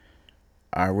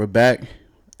All right, we're back.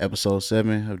 Episode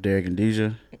 7 of Derrick and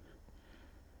Deejah.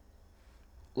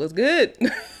 What's good?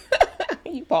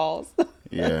 You paused.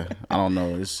 Yeah, I don't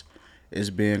know. It's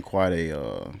been quite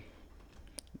a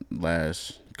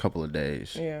last couple of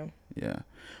days. Yeah. Yeah,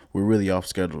 we're really off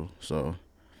schedule, so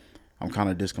I'm kind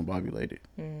of discombobulated.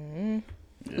 Mm-hmm.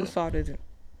 Yeah. Whose fault is it?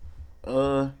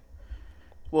 Uh,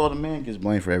 well, the man gets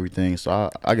blamed for everything, so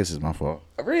I guess it's my fault.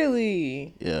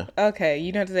 Really? Yeah. Okay,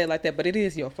 you don't have to say it like that, but it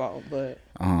is your fault. But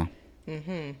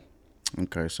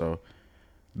Okay, so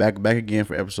back again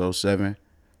for episode 7.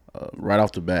 Right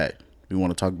off the bat, we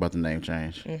want to talk about the name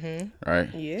change.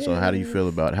 Right. yeah. So how do you feel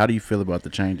about the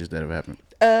changes that have happened?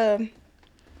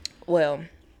 Well,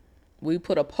 we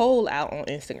put a poll out on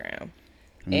Instagram,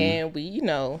 and we,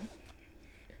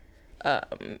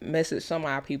 messaged some of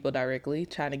our people directly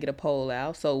trying to get a poll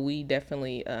out. So we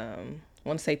definitely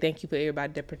want to say thank you for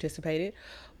everybody that participated.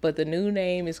 But the new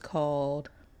name of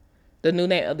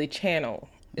the channel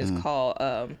is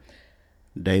called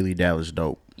Daily Dallas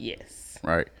Dope. Yes.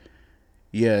 Right.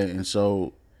 Yeah, and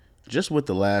so just with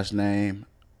the last name,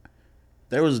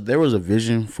 there was a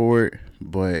vision for it,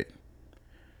 but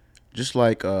just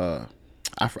like I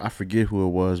forget who it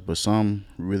was, but some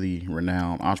really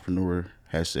renowned entrepreneur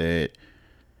has said,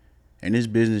 in this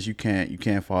business you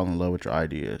can't fall in love with your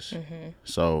ideas.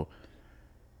 So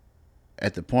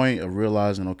at the point of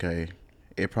realizing, okay,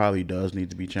 it probably does need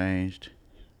to be changed.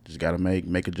 Just got to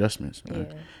make adjustments. Yeah. You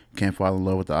can't fall in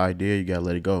love with the idea. You got to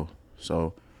let it go.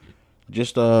 So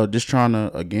just trying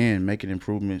to again making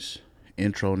improvements.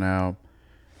 Intro now.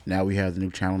 Now we have the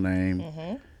new channel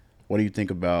name. What do you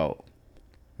think about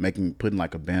putting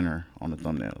like a banner on the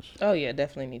thumbnails? Oh yeah,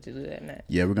 definitely need to do that now.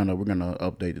 Yeah, we're gonna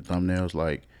update the thumbnails.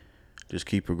 Like, just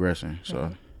keep progressing.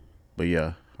 So, but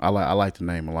yeah, I like the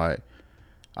name a lot.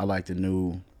 I like the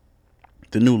new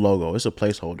logo. It's a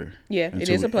placeholder. Yeah, it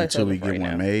is a placeholder until we for get right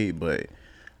one now. made. But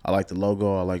I like the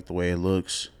logo. I like the way it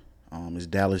looks. It's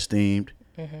Dallas themed,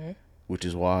 which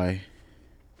is why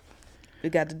We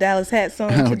got the Dallas hats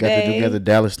on we today. got the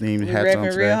Dallas themed We're hats on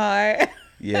repping today. real hard.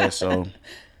 Yeah,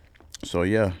 so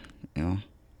yeah, you know.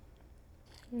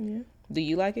 Yeah. Do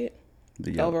you like it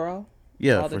The overall?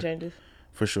 yeah, All the changes.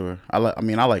 for sure. I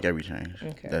like every change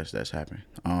Okay. that's happened.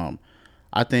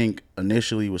 I think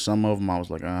initially with some of them I was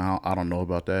like, I don't know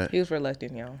about that. He was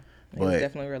reluctant, y'all. He was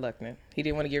definitely reluctant. He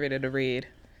didn't want to get rid of the red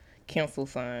cancel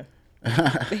sign.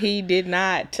 He did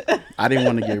not. I didn't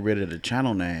want to get rid of the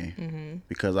channel name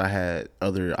because I had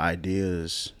other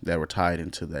ideas that were tied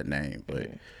into that name.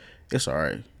 But it's all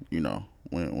right, you know.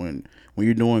 When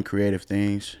you're doing creative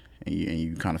things and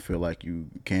you kind of feel like you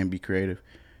can be creative,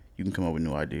 you can come up with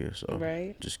new ideas. So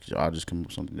Right. I'll just come up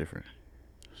with something different.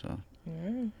 So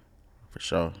for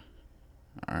sure.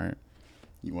 All right.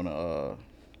 You wanna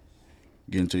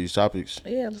get into these topics?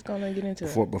 Yeah, let's go on and get into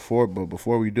it.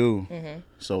 Before we do,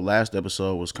 so last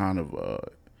episode was kind of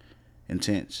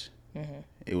intense.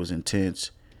 It was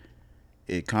intense.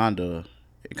 It kind of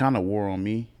wore on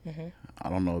me. I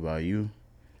don't know about you,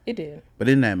 It did. but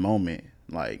in that moment,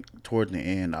 like toward the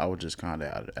end, I was just kind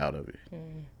of out of it.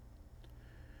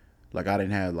 Like I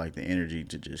didn't have like the energy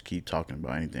to just keep talking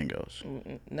about anything else.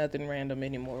 Nothing random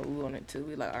anymore. We wanted to.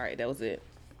 We like, all right, that was it.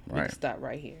 We Right. can stop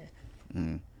right here.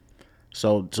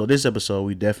 So this episode,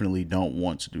 we definitely don't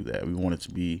want to do that. We want it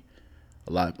to be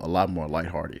a lot more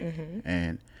lighthearted.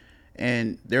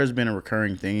 And there's been a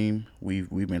recurring theme. We've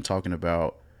been talking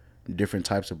about different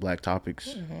types of black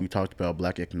topics. We talked about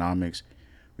black economics.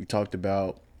 We talked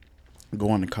about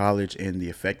going to college and the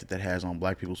effect that has on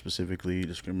black people, specifically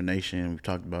discrimination. We've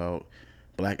talked about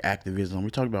black activism. We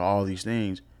talked about all these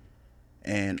things,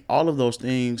 and all of those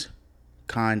things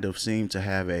kind of seem to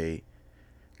have a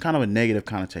kind of a negative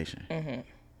connotation.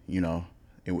 You know,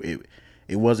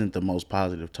 it wasn't the most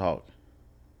positive talk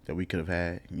that we could have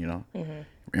had, you know,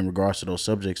 in regards to those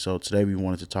subjects. So today we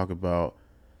wanted to talk about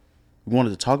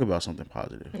something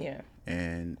positive. Yeah.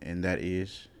 And that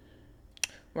is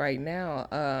Right now,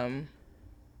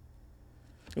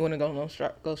 you want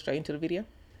to go straight into the video?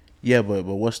 yeah, but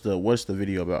what's the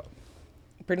video about?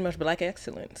 Pretty much black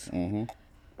excellence.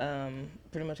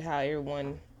 Pretty much how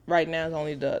everyone right now is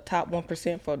only the top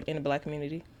 1% in the black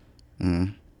community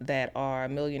that are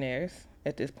millionaires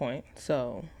at this point.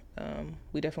 So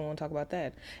we definitely want to talk about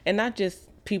that, and not just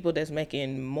people that's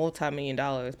making multi-million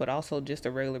dollars, but also just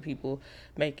the regular people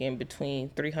making between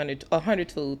 $100 to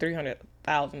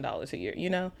 $300,000 a year. You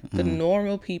know, the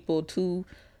normal people,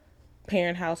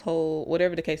 two-parent household,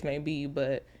 whatever the case may be,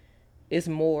 but it's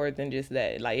more than just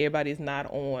that. Like, everybody's not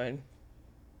on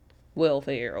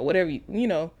welfare or whatever, you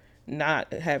know,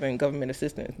 not having government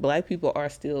assistance. Black people are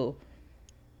still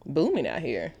booming out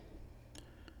here.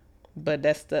 But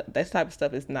that type of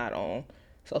stuff is not on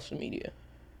social media.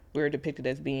 We're depicted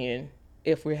as being,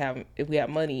 if we have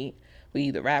money, we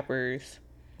either rappers,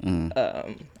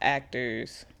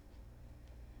 actors,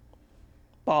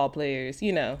 ball players,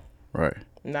 Right.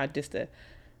 not just the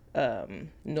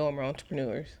normal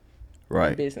entrepreneurs,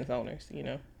 Right. business owners,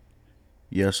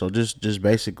 Yeah. So just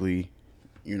basically,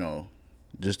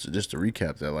 just to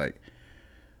recap that, like,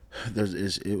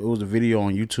 it was a video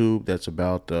on YouTube that's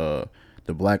about the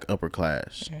black upper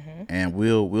class, and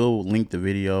we'll link the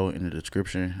video in the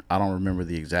description. I don't remember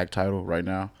the exact title right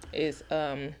now. It's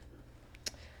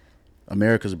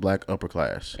America's Black Upper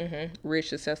Class. Rich,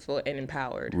 successful, and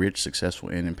empowered. Rich, successful,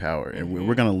 and empowered. And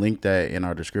we're going to link that in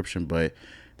our description. But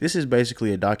this is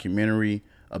basically a documentary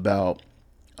about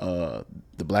the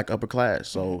black upper class.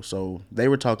 So they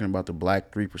were talking about the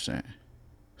black 3%.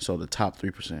 So the top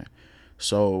 3%.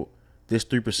 So this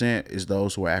 3% is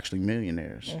those who are actually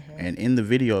millionaires. And in the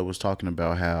video, it was talking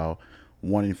about how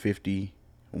 1 in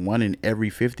every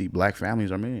 50 black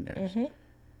families are millionaires.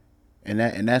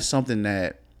 And that's something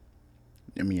that,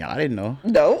 I mean, I didn't know.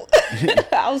 No.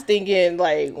 I was thinking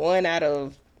like 1 out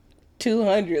of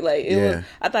 200. Like was,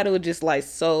 I thought it was just like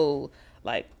so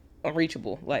like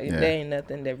unreachable. Like there ain't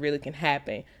nothing that really can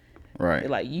happen. Right.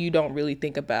 Like you don't really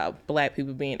think about black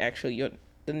people being actually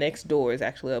the next door is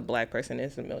actually a black person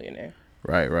is a millionaire.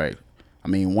 Right. I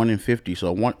mean, 1 in 50.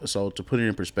 So to put it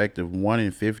in perspective, 1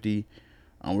 in 50,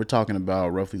 we're talking about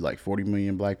roughly like 40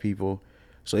 million black people.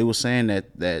 So it was saying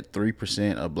that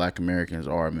 3% of black Americans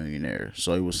are millionaires.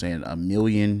 So it was saying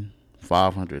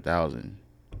 1,500,000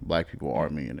 black people are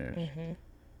millionaires.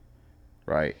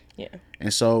 Right? Yeah.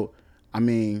 And so, I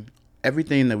mean,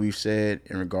 everything that we've said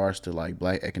in regards to like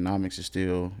black economics it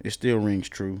still rings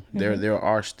true. There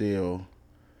are still,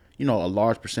 a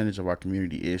large percentage of our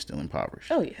community is still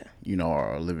impoverished. Oh yeah.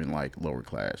 Are living like lower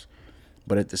class.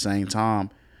 But at the same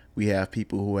time, we have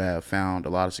people who have found a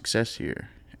lot of success here.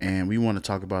 And we want to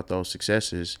talk about those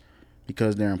successes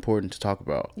because they're important to talk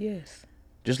about. Yes.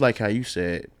 Just like how you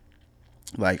said,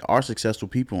 like our successful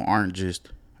people aren't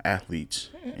just athletes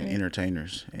and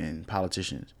entertainers and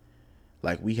politicians.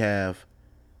 Like we have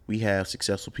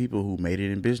successful people who made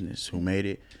it in business, who made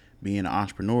it being an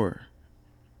entrepreneur,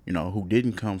 who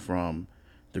didn't come from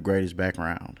the greatest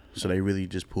background. So they really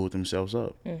just pulled themselves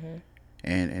up.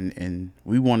 And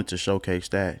we wanted to showcase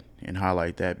that and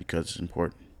highlight that because it's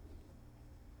important.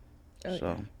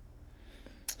 Okay.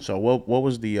 So what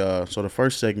was the the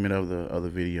first segment of the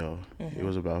video? It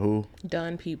was about who?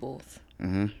 Don Peebles.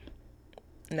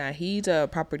 Now he's a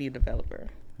property developer.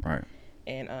 Right.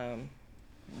 And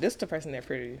this is the person that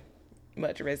pretty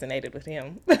much resonated with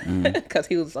him because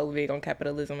he was so big on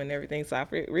capitalism and everything. So I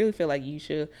really feel like you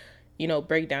should,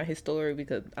 break down his story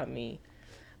because I mean,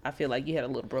 I feel like you had a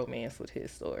little bromance with his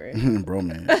story.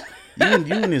 Bromance. You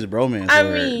and his bromance. I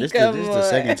mean, this is the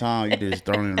second time you just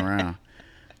throwing it around.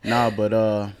 Nah, but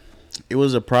it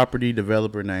was a property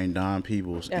developer named Don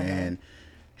Peebles, and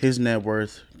his net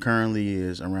worth currently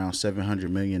is around $700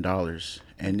 million.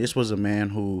 And this was a man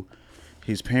who,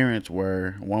 his parents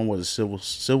were, one was a civil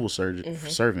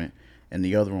servant, and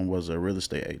the other one was a real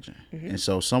estate agent. And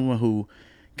so someone who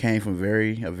came from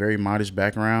a very modest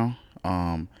background.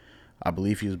 I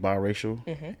believe he was biracial,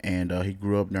 and he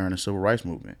grew up during the civil rights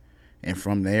movement. And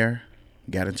from there,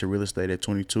 got into real estate at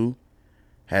 22,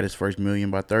 had his first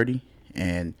million by 30,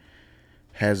 and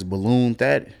has ballooned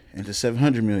that into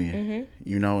 700 million.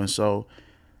 And so,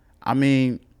 I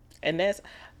mean, and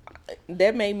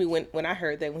that made me when I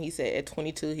heard that when he said at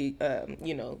 22 he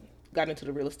got into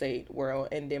the real estate world,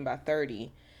 and then by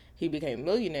 30 he became a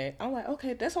millionaire. I'm like,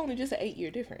 okay, that's only just an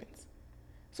 8-year difference.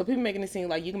 So people making it seem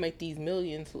like you can make these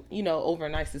millions,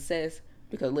 overnight success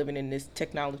because living in this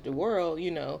technology world,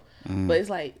 But it's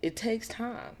like, it takes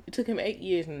time. It took him 8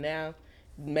 years and now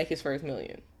make his first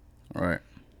million. Right.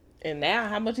 And now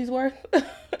how much he's worth?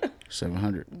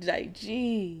 700. Like,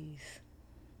 jeez.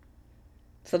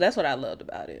 So that's what I loved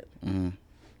about it.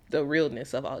 The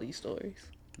realness of all these stories.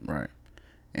 Right.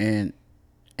 And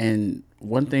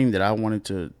one thing that I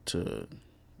wanted to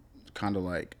kind of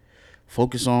like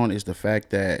focus on is the fact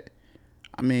that,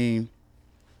 I mean,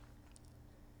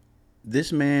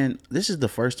 this is the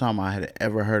first time I had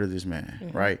ever heard of this man,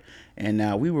 right? And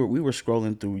now we were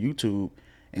scrolling through YouTube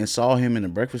and saw him in the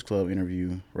Breakfast Club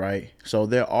interview, right? So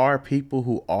there are people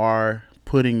who are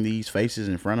putting these faces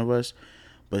in front of us,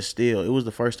 but still, it was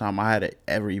the first time I had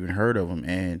ever even heard of him.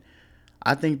 And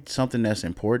I think something that's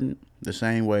important, the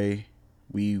same way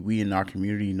we in our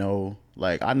community know,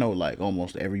 like I know like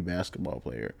almost every basketball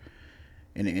player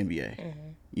in the NBA,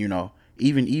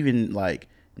 even like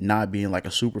not being like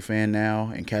a super fan now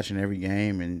and catching every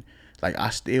game and like I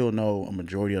still know a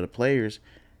majority of the players,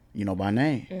 by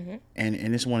name. And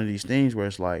it's one of these things where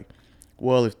it's like,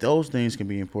 well, if those things can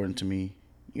be important to me,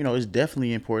 it's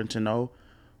definitely important to know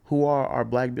who are our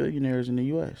black billionaires in the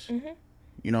U.S.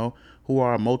 Who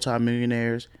are our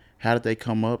multimillionaires? How did they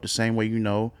come up? The same way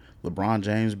LeBron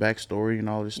James' backstory and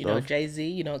all this stuff.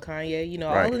 Jay-Z, Kanye,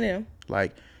 Right. all of them.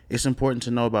 Like, it's important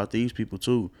to know about these people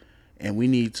too, and we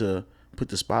need to put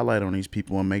the spotlight on these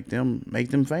people and make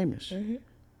them famous,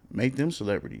 make them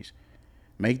celebrities,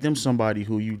 make them somebody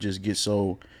who you just get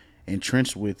so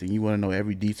entrenched with, and you want to know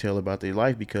every detail about their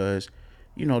life because,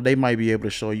 they might be able to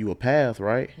show you a path,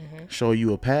 right? Show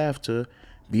you a path to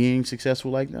being successful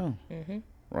like them,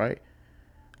 right?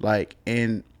 Like,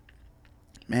 and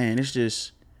man, it's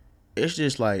just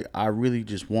like I really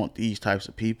just want these types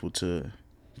of people to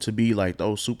be like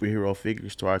those superhero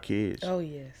figures to our kids. Oh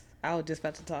yes, I was just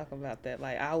about to talk about that.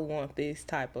 Like, I want this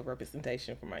type of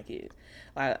representation for my kids.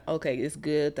 Like, okay, it's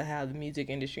good to have the music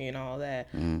industry and all that,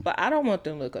 but I don't want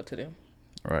them to look up to them.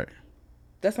 Right.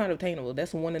 That's not obtainable.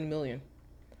 That's 1 in a million.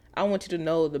 I want you to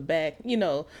know the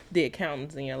the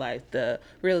accountants in your life, the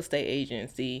real estate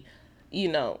agents, the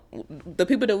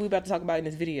people that we're about to talk about in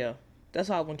this video. That's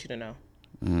all I want you to know.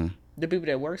 The people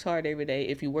that works hard every day.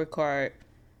 If you work hard,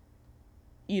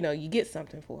 you get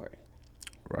something for it.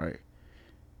 Right.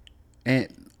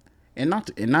 And not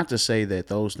to say that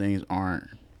those things aren't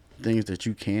things that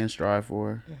you can strive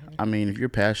for. I mean, if you're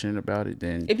passionate about it,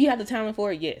 then if you have the talent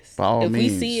for it, yes. By all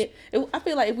means. We see it, I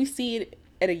feel like if we see it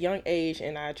at a young age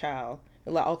in our child,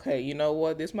 like, okay, you know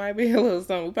what, this might be a little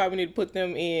something. We probably need to put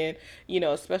them in,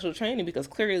 special training because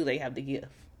clearly they have the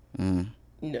gift.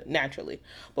 Naturally.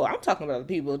 But I'm talking about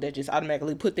the people that just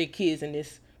automatically put their kids in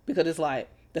this because it's like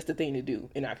that's the thing to do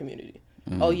in our community.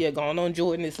 Oh yeah, going on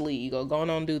join this league or going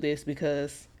on do this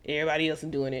because everybody else is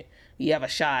doing it. You have a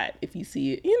shot if you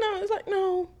see it. It's like,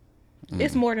 no,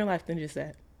 it's more than life than just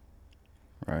that.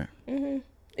 Right.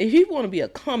 If you want to be a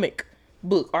comic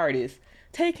book artist,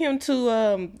 take him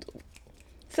to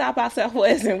South by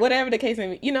Southwest and whatever the case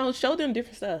may be. Show them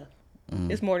different stuff.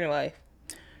 It's more than life.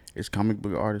 It's comic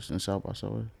book artists in South by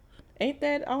Southwest. Ain't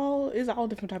that all? It's all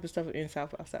different type of stuff in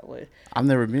South by Southwest. I've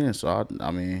never been, so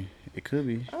I mean, it could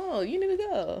be. Oh, you need to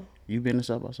go. You been to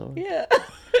South by Southwest? Yeah.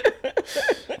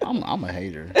 I'm a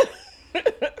hater.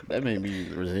 That made me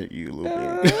resent you a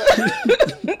little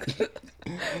bit.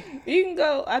 You can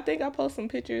go. I think I post some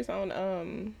pictures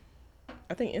on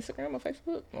I think Instagram or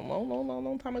Facebook a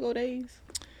long time ago days.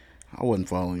 I wasn't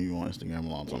following you on Instagram a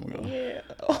long time ago. Yeah.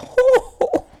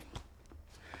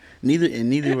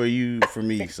 Neither were you for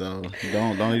me, so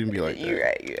don't even be like that. You're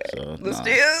right. So, but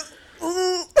still.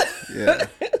 Yeah.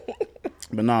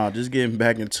 But just getting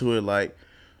back into it, like,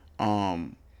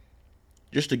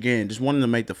 just wanting to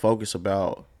make the focus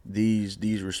about these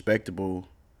respectable,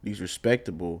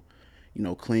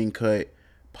 clean cut,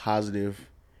 positive,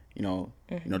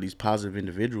 these positive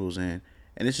individuals, and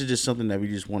this is just something that we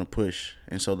just want to push.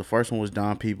 And so the first one was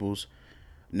Don Peoples,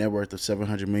 net worth of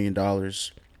 $700 million,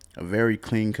 a very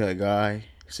clean cut guy,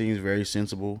 seems very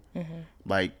sensible,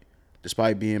 like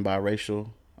despite being biracial,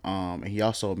 and he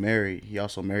also married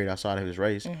outside of his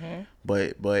race,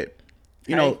 but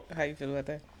how you feel about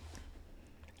that?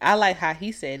 I like how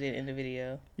he said it in the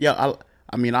video. Yeah,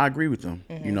 I mean, I agree with him.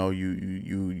 You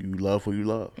love who you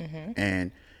love,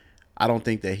 and I don't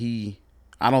think that he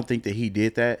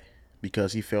did that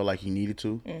because he felt like he needed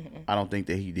to. I don't think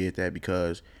that he did that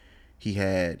because he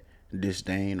had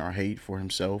disdain or hate for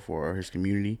himself or his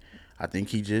community. I think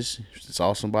he just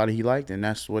saw somebody he liked, and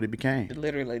that's what it became.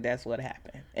 Literally, that's what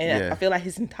happened. And I feel like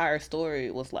his entire story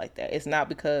was like that. It's not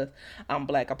because I'm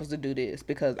black, I'm supposed to do this.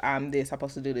 Because I'm this, I'm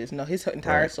supposed to do this. No, his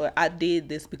entire story, I did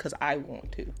this because I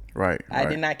want to. Right. I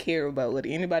did not care about what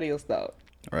anybody else thought.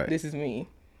 Right. This is me.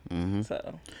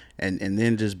 So. And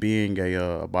then just being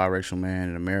a biracial man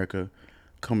in America,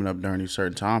 coming up during these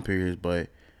certain time periods, but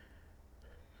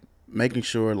making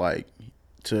sure, like,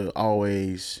 to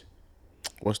always,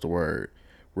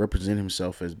 represent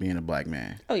himself as being a black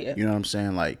man. Oh yeah. You know what I'm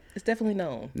saying? Like, it's definitely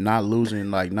known. Not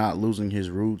losing his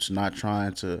roots, not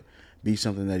trying to be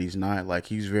something that he's not. Like,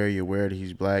 he's very aware that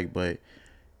he's black, but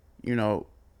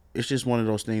it's just one of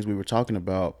those things we were talking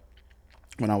about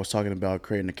when I was talking about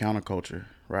creating a counterculture,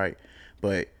 right?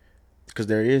 But because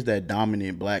there is that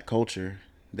dominant black culture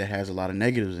that has a lot of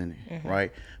negatives in it,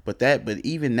 right? But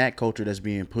even that culture that's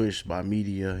being pushed by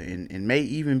media and may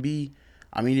even be,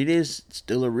 I mean, it is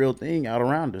still a real thing out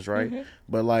around us, right?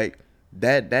 But like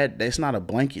that's not a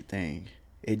blanket thing.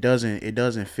 It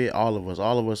doesn't fit all of us.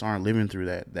 All of us aren't living through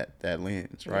that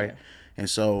lens, right? Yeah. And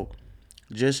so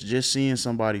just seeing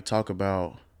somebody talk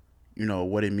about,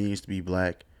 what it means to be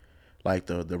black, like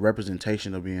the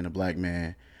representation of being a black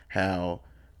man, how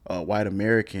white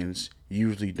Americans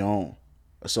usually don't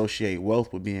associate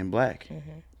wealth with being black,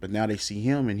 but now they see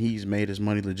him and he's made his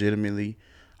money legitimately.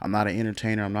 I'm not an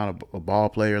entertainer. I'm not a ball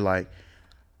player. Like,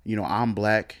 I'm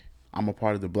black. I'm a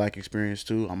part of the black experience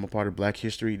too. I'm a part of black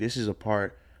history. This is a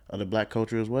part of the black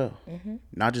culture as well.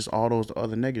 Not just all those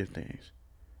other negative things.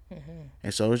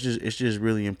 And so it's just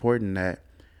really important that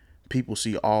people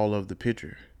see all of the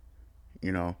picture,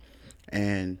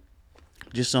 and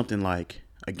just something like,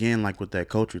 again, like with that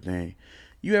culture thing,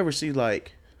 you ever see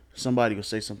like somebody will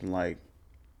say something like,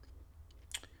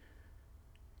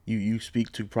 you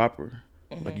speak too proper,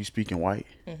 like you speaking white.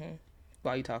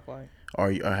 Why you talk white?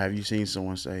 Or have you seen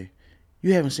someone say,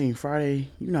 you haven't seen Friday,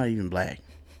 you're not even black.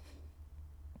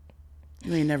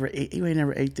 You ain't never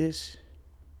ate this.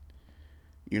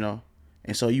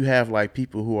 And so you have like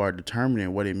people who are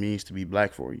determining what it means to be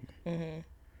black for you,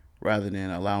 rather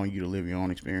than allowing you to live your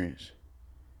own experience.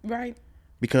 Right.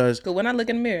 Because when I look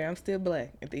in the mirror, I'm still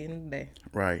black at the end of the day.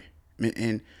 Right.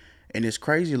 And it's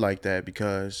crazy like that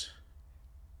because,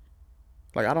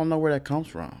 like, I don't know where that comes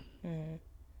from.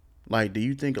 Like, do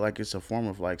you think like it's a form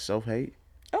of like self-hate?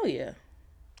 Oh yeah.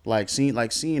 Like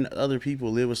seeing other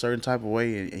people live a certain type of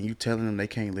way and you telling them they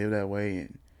can't live that way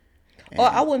and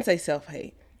I wouldn't say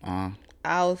self-hate.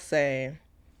 I'll say,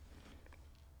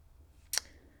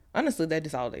 honestly, that's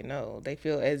just all they know. They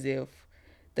feel as if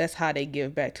that's how they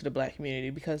give back to the black community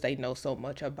because they know so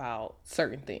much about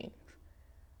certain things.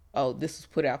 Oh, this was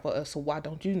put out for us, so why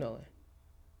don't you know it?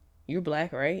 You're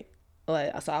black, right?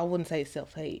 Like, so I wouldn't say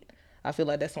self-hate. I feel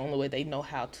like that's the only way they know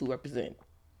how to represent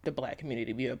the black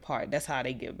community, be a part. That's how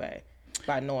they give back,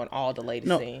 by knowing all the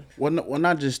latest things. Well,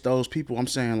 not just those people. I'm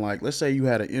saying, like, let's say you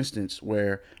had an instance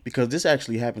where, because this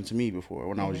actually happened to me before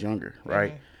when I was younger,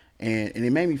 right? And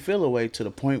it made me feel a way to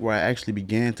the point where I actually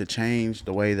began to change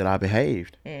the way that I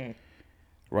behaved,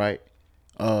 right?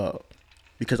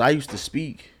 Because I used to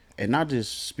speak, and not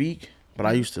just speak, but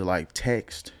I used to like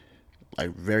text,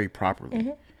 like very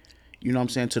properly. You know what I'm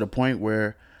saying? To the point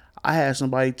where I had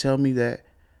somebody tell me that,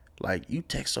 like, you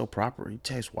text so proper, you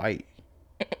text white.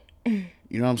 You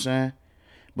know what I'm saying?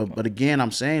 But again,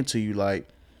 I'm saying to you, like,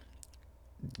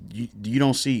 you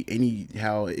don't see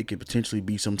how it could potentially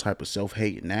be some type of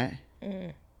self-hate in that.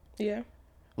 Yeah.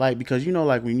 Like, because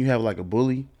like when you have like a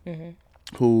bully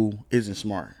who isn't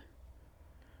smart,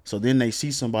 so then they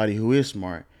see somebody who is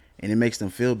smart and it makes them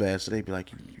feel bad, so they be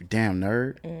like, you damn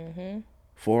nerd.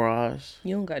 4 hours.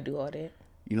 You don't gotta do all that.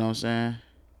 You know what I'm saying?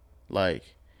 Like,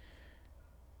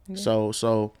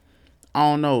 so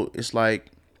I don't know. It's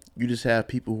like you just have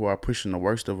people who are pushing the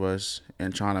worst of us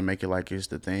and trying to make it like it's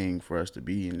the thing for us to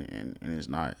be, and it's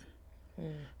not.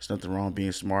 There's nothing wrong with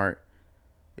being smart.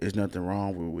 There's nothing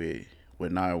wrong with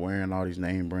not wearing all these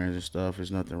name brands and stuff.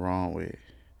 There's nothing wrong with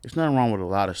a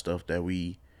lot of stuff that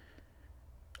we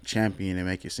champion and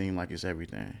make it seem like it's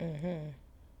everything.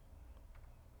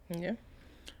 Yeah.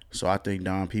 So I think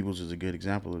Don Peoples is a good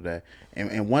example of that.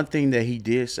 And one thing that he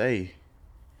did say,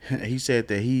 he said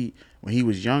that when he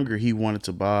was younger, he wanted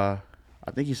to buy,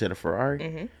 I think he said a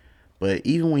Ferrari. But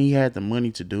even when he had the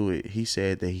money to do it, he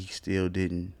said that he still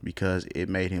didn't because it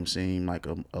made him seem like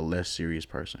a less serious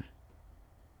person.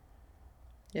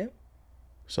 Yep.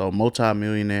 So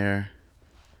multi-millionaire,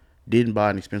 didn't buy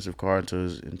an expensive car until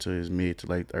his mid to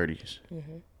late 30s.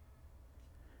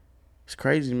 It's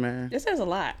crazy, man. This says a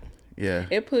lot. Yeah.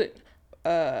 It put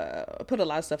a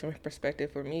lot of stuff in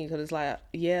perspective for me because it's like,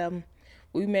 yeah,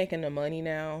 we making the money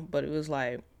now, but it was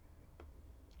like,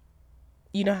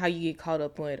 you know how you get caught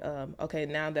up with, okay,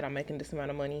 now that I'm making this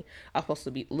amount of money, I'm supposed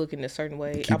to be looking a certain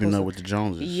way. Keeping up with the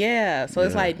Joneses. Yeah. So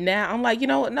it's like now I'm like, you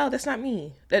know what? No, that's not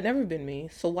me. That never been me.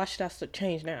 So why should I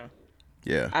change now?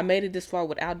 Yeah. I made it this far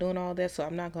without doing all that, so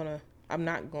I'm not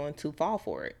going to fall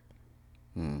for it.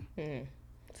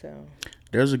 So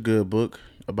there's a good book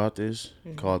about this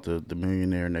called the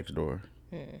Millionaire Next Door.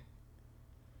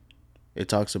 It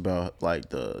talks about like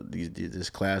this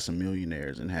class of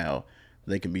millionaires and how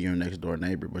they can be your next door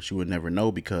neighbor, but you would never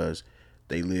know because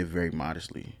they live very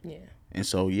modestly. Yeah. And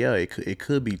so it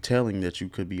could be telling that you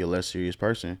could be a less serious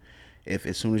person if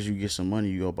as soon as you get some money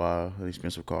you go buy an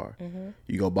expensive car.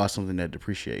 You go buy something that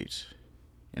depreciates,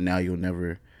 and now you'll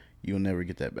never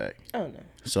get that back. Oh no.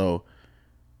 So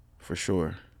for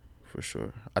sure,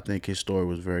 I think his story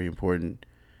was very important,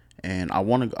 and I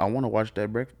want to watch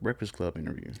that Breakfast Club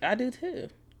interview. I do too.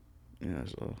 Yeah,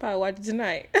 so probably watch it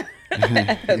tonight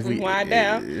as we wind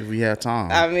down. If we have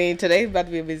time. I mean, today's about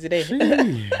to be a busy day.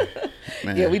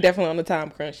 Yeah, we definitely on the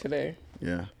time crunch today.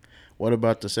 Yeah. What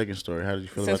about the second story? How did you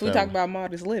feel about that? Since we talked about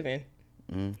modest living,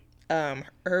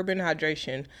 Urban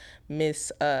Hydration,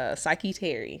 Miss Psyche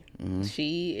Terry.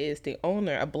 She is the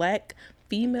owner, a black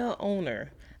female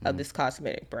owner of this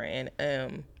cosmetic brand.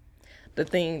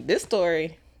 This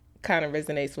story kind of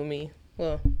resonates with me.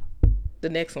 Well, the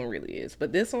next one really is,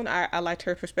 but this one I liked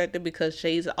her perspective because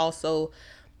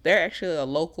they're actually a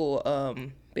local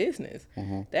business.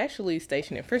 They're actually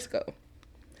stationed in Frisco.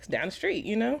 It's down the street,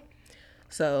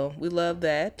 So we love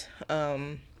that.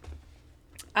 I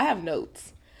have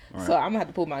notes. Right. So I'm gonna have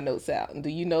to pull my notes out. Do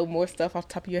you know more stuff off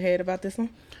the top of your head about this one?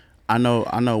 I know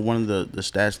one of the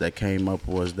stats that came up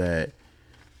was that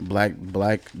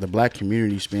the black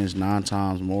community spends 9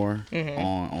 times more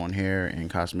on hair and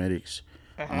cosmetics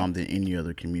than any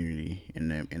other community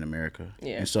in America.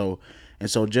 Yeah. And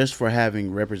so just for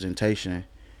having representation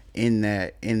in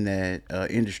that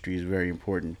industry is very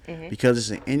important because it's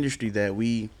an industry that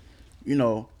we're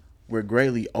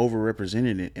greatly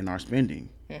overrepresented in our spending,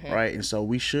 right? And so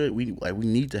we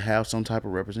need to have some type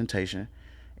of representation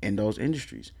in those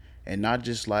industries, and not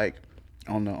just like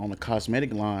on the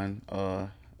cosmetic line,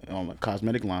 on the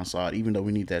cosmetic line side, even though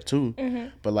we need that too.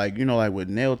 But like with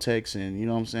nail techs and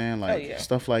what I'm saying,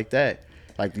 stuff like that,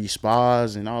 like these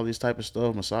spas and all this type of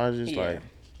stuff, massages,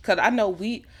 Cause I know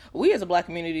we as a black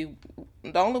community,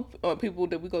 the only people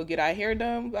that we go get our hair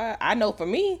done by, I know for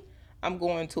me, I'm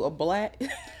going to a black.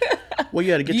 Well,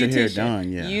 you got to get your hair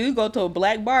done. Yeah, you go to a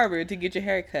black barber to get your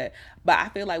hair cut, but I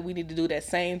feel like we need to do that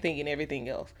same thing in everything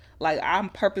else. Like I'm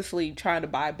purposely trying to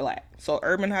buy black. So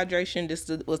Urban Hydration,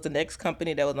 was the next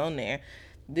company that was on there.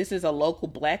 This is a local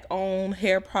black-owned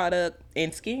hair product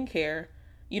and skincare,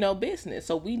 business.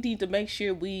 So we need to make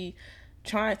sure we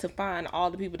trying to find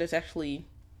all the people that's actually,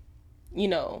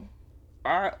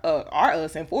 are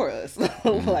us and for us,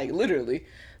 like literally.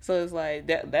 So it's like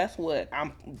that's what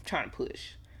I'm trying to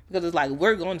push, because it's like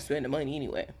we're going to spend the money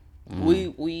anyway.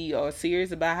 We are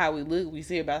serious about how we look. We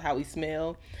serious about how we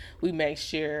smell. We make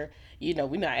sure we're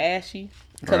not ashy.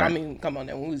 Because right. I mean, come on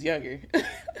now, when we was younger,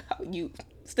 you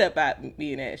step out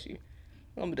being ashy.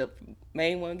 I'm the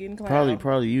main one getting clowned.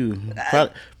 Probably you.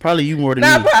 Probably you more than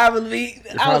Not me. Probably.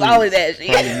 I was always ashy.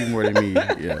 Probably you more than me.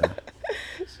 Yeah.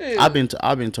 Shoot.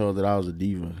 I've been told that I was a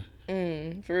diva.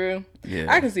 For real? Yeah.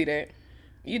 I can see that.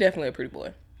 You definitely a pretty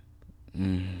boy.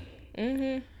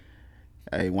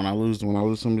 Hey, when I lose some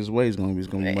of this weight, it's gonna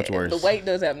be much worse. The weight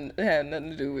does have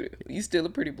nothing to do with it. You still a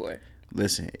pretty boy.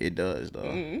 Listen, it does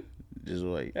though. Just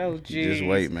wait. Oh, geez. Just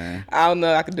wait, man. I don't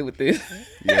know. I can do with this.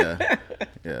 Yeah.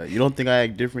 You don't think I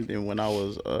act different than when I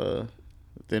was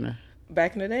thinner?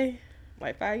 Back in the day,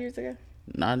 like 5 years ago.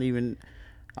 Not even.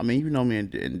 I mean, you know me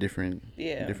in different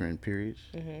periods.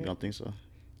 You don't think so?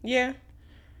 Yeah.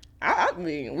 I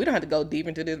mean, we don't have to go deep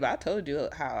into this, but I told you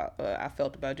how I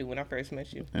felt about you when I first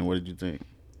met you. And what did you think?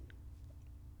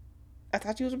 I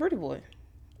thought you was a pretty boy.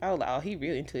 I was like, oh, he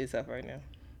really into himself right now.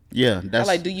 Yeah, that's.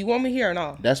 I like, do you want me here or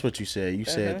not? That's what you said. You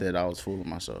said that I was fooling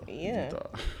myself. Yeah.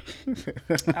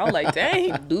 I was like,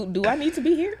 dang, do I need to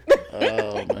be here?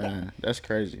 Oh man, that's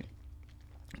crazy.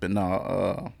 But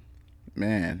no,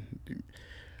 man,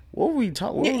 what were we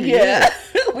talking?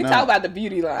 We talk about the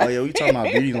beauty line. Oh yeah, we talking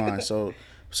about beauty line.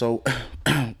 So,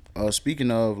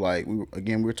 speaking of like, we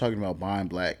were talking about buying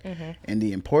black, and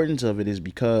the importance of it is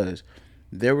because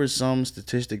there was some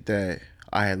statistic that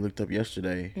I had looked up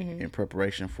yesterday in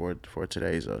preparation for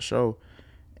today's show,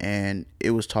 and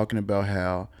it was talking about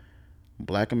how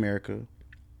Black America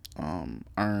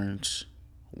earns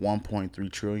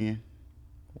 1.3 trillion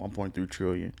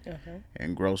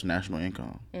in gross national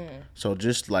income. So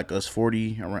just like us,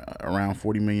 around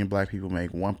 40 million black people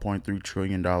make 1.3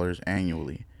 trillion dollars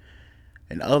annually,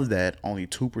 and of that, only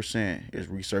 2% is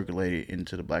recirculated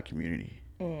into the black community.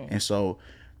 And so,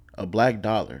 a black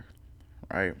dollar,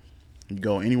 right? You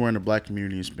go anywhere in the black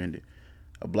community and spend it.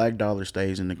 A black dollar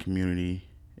stays in the community.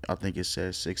 I think it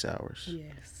says 6 hours.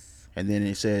 Yes. And then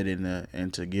it said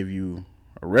and to give you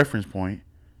a reference point,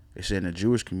 it said in the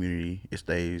Jewish community, it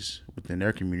stays within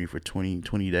their community for 20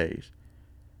 days.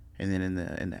 And then in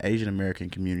the Asian American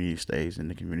community, it stays in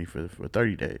the community for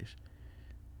 30 days.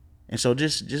 And so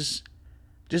just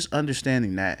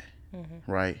understanding that,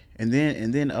 right? And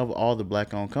then of all the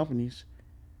black owned companies,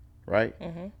 right?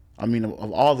 I mean,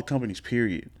 of all the companies,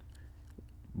 period,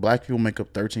 black people make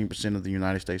up 13% of the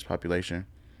United States population.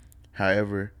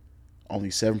 However, only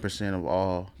 7% of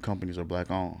all companies are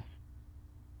black owned.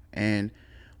 And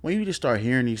when you just start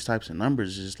hearing these types of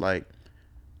numbers, it's like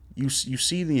you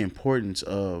see the importance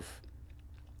of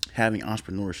having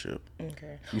entrepreneurship.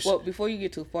 Okay. Well, before you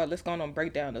get too far, let's go on and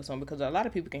break down this one, because a lot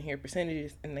of people can hear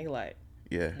percentages and they like,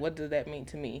 yeah, what does that mean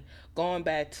to me? Going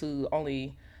back to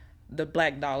only the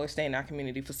black dollar stay in our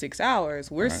community for 6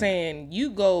 hours. We're saying you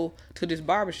go to this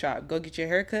barbershop, go get your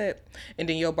hair cut, and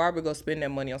then your barber go spend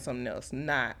that money on something else,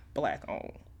 not black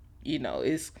owned.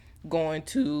 It's going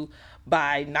to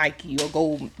buy Nike or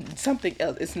go something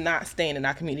else. It's not staying in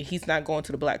our community. He's not going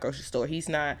to the black grocery store. He's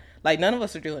not, like, none of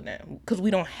us are doing that because we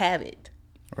don't have it.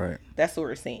 Right. That's what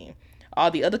we're seeing. All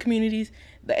the other communities,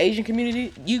 the Asian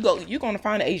community, you're going to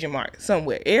find an Asian market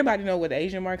somewhere. Everybody know where the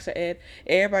Asian markets are at.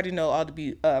 Everybody know all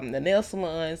the nail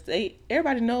salons.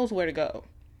 Everybody knows where to go.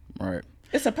 Right.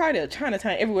 It's a part of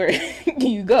Chinatown everywhere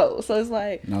you go. So it's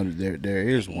like, no, there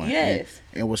is one. Yes.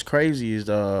 And what's crazy is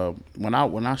when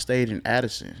I stayed in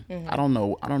Addison, I don't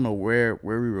know where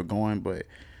we were going, but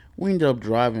we ended up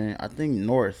driving, I think,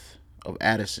 north of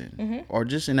Addison or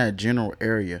just in that general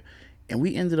area. And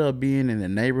we ended up being in a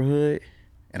neighborhood,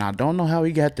 and I don't know how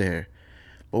we got there,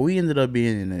 but we ended up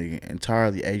being in an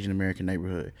entirely Asian American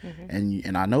neighborhood.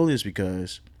 And I know this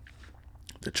because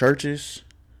the churches,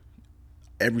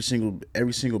 every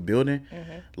single building,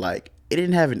 like it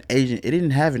didn't have an Asian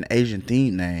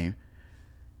themed name.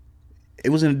 It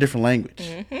was in a different language.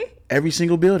 Every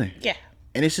single building. Yeah.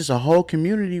 And it's just a whole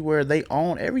community where they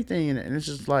own everything, and it's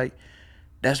just like.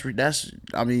 That's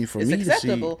I mean, for me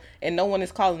acceptable, to see, and no one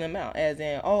is calling them out as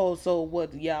in, oh, so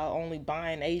what, y'all only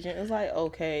buying Asian? It's like,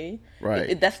 okay,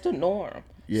 right? That's the norm.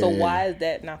 Yeah. So why is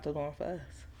that not the norm for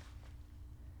us?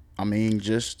 I mean,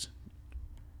 just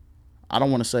I don't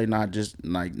want to say not just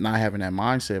like not having that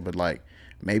mindset, but like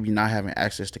maybe not having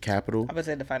access to capital. I would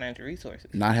say the financial resources.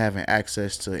 Not having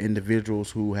access to individuals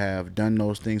who have done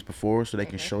those things before, so they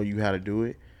can show you how to do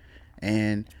it,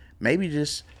 and maybe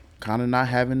just kind of not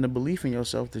having the belief in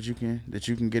yourself that you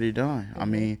can get it done. I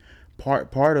mean, part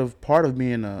of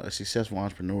being a successful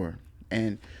entrepreneur,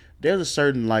 and there's a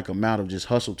certain like amount of just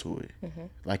hustle to it.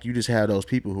 Like you just have those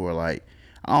people who are like,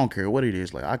 I don't care what it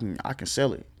is, like I can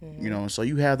sell it, And so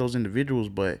you have those individuals,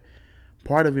 but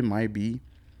part of it might be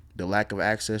the lack of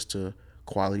access to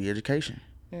quality education.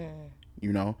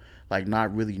 Like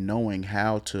not really knowing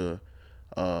how to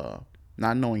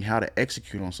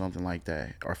execute on something like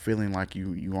that, or feeling like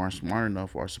you aren't smart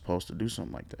enough or supposed to do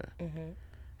something like that.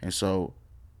 And so,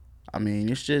 I mean,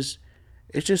 it's just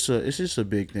a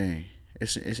big thing.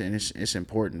 It's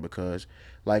important because,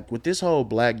 like, with this whole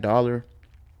black dollar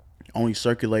only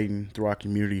circulating through our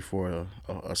community for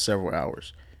several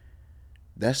hours,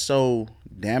 that's so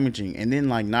damaging. And then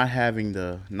like not having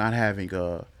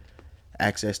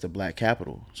access to black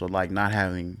capital, so like not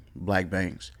having black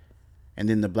banks. And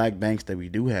then the black banks that we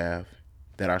do have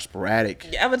that are sporadic.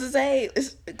 Yeah, I was to say,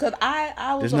 because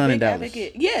I was a big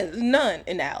advocate. Yeah, none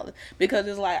in Dallas. Because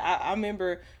it's like, I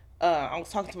remember I was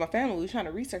talking to my family. We were trying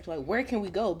to research, like, where can we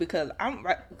go? Because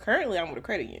currently I'm with a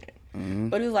credit union.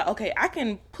 But it was like, okay, I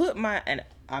can put and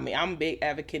I mean, I'm a big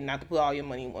advocate not to put all your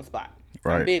money in one spot.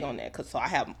 Right. I'm big on that so I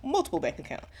have multiple bank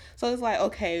accounts. So it's like,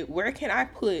 okay, where can I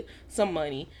put some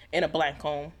money in a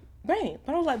black-owned bank?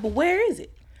 But I was like, but where is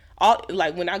it?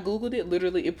 Like when I Googled it,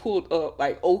 literally it pulled up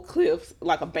like Oak Cliffs,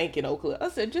 like a bank in Oak Cliff. I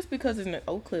said, just because it's in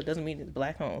Oak Cliff doesn't mean it's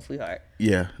black owned, sweetheart.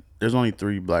 Yeah, there's only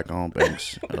 3 black owned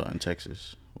banks in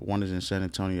Texas. One is in San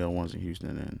Antonio, one's in Houston,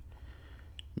 and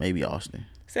maybe Austin.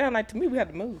 Sound like to me we have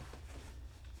to move.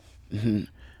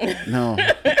 No.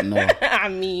 I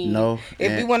mean, no.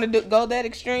 If we want to go that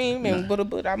extreme and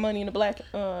put our money in a black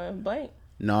bank,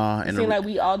 it seems like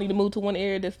we all need to move to one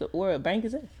area that's where a bank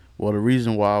is at. Well, the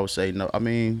reason why I would say no, I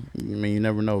mean, you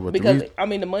never know, but because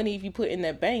the money if you put in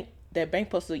that bank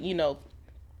supposed to,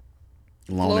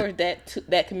 flourish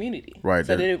that community, right?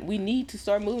 So that we need to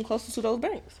start moving closer to those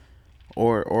banks,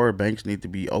 or banks need to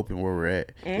be open where we're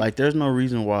at. Like, there's no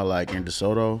reason why, like in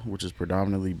DeSoto, which is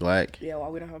predominantly black, why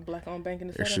we don't have a black-owned bank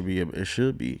in DeSoto? It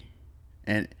should be,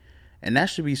 and that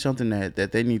should be something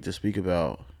that they need to speak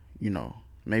about,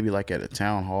 maybe like at a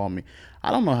town hall. I mean, I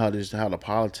don't know how the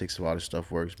politics of all this stuff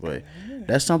works, but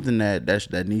that's something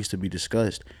that needs to be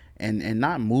discussed, and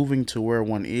not moving to where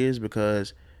one is,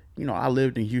 because I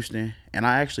lived in Houston and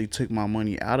I actually took my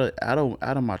money out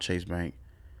of my Chase Bank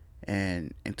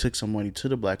and took some money to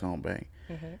the black owned bank.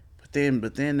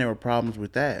 But then there were problems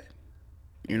with that,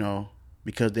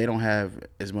 because they don't have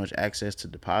as much access to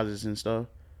deposits and stuff.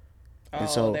 And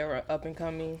so they were up and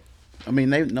coming. I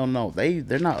mean, they're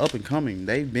not up and coming.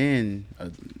 They've been,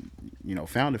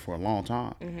 founded for a long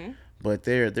time. But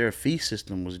their fee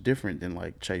system was different than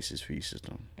like Chase's fee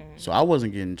system. So I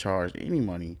wasn't getting charged any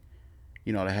money,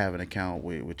 to have an account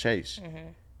with Chase,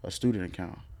 a student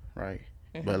account, right?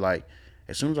 But like,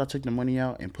 as soon as I took the money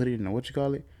out and put it in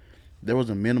there was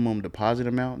a minimum deposit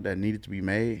amount that needed to be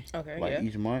made,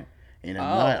 each month, and at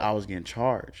night I was getting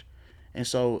charged. And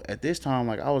so at this time,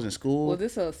 like, I was in school. Was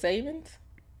this a savings?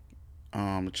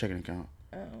 A checking account.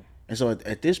 Oh. And so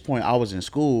at this point, I was in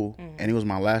school, Mm-hmm. and it was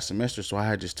my last semester, so I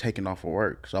had just taken off of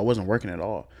work, so I wasn't working at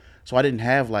all. So I didn't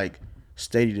have like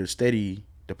steady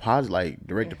deposit, like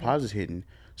direct Mm-hmm. deposits hitting.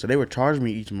 So they would charge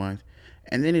me each month,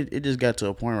 and then it just got to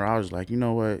a point where I was like, you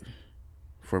know what?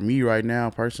 For me right now,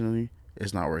 personally,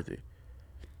 it's not worth it,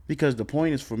 because the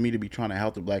point is for me to be trying to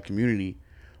help the black community,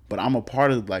 but I'm a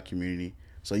part of the black community.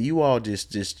 So you all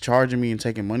just charging me and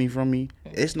taking money from me,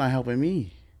 it's not helping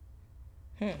me.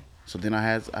 Hmm. So then I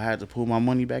had to pull my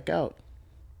money back out.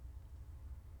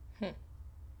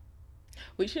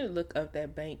 We should look up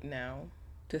that bank now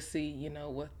to see,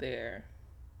 what the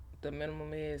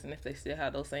minimum is, and if they still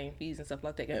have those same fees and stuff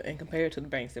like that, and compare it to the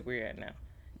banks that we're at now,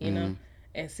 Mm-hmm.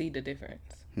 and see the difference.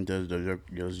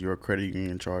 Does your credit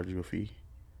union charge you a fee?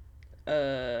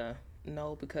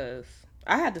 No, because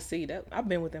I had to see that. I've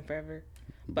been with them forever,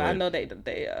 but I But know they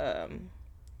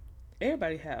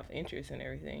everybody have interest in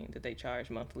everything that they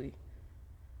charge monthly.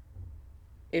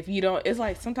 If you don't, it's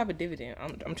like some type of dividend.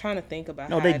 I'm trying to think about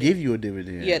no, how they it give is. you a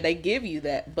dividend. Yeah, they give you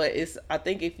that, but I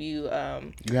think if you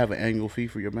You have an annual fee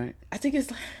for your bank. I think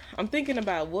it's I'm thinking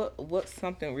about what's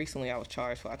something recently I was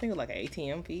charged for. I think it was like an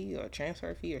ATM fee or a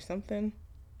transfer fee or something.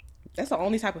 That's the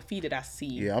only type of fee that I see.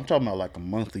 Yeah, I'm talking about like a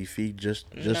monthly fee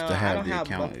just No, to have I don't the have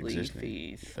account monthly existing.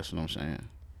 fees. That's what I'm saying.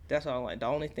 That's all. Like the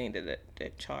only thing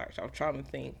that charged. I'm trying to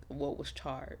think what was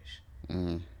charged.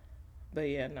 Mm. But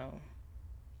yeah, no.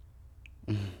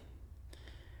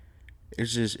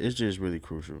 It's just really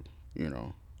crucial,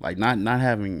 like not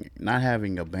having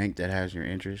a bank that has your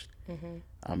interest. Mm-hmm.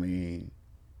 I mean,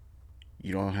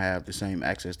 you don't have the same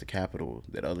access to capital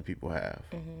that other people have,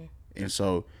 Mm-hmm. and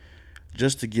so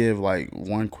just to give like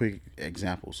one quick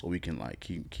example, so we can like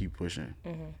keep pushing.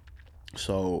 Mm-hmm.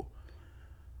 So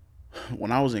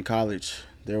when I was in college,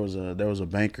 there was a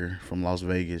banker from Las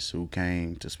Vegas who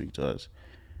came to speak to us,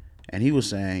 and he was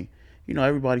saying,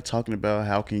 everybody talking about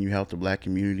how can you help the black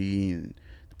community and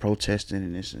protesting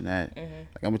and this and that. Mm-hmm.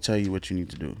 Like, I'm gonna tell you what you need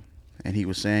to do. And he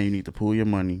was saying you need to pool your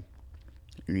money,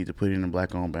 you need to put it in a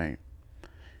black owned bank,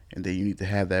 and then you need to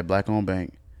have that black owned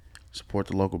bank support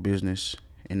the local business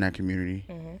in that community.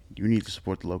 Mm-hmm. You need to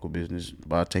support the local business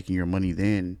by taking your money,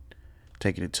 then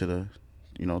taking it to the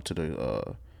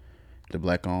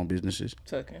black owned businesses,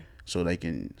 Okay. so they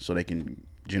can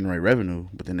generate revenue,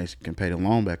 but then they can pay the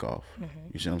loan back off. Mm-hmm.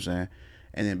 You see what I'm saying?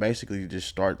 And then basically just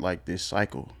start like this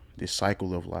cycle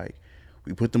of like,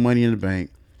 we put the money in the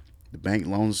bank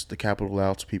loans the capital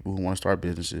out to people who want to start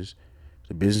businesses.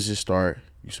 The businesses start,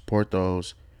 you support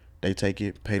those, they take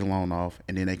it, pay the loan off,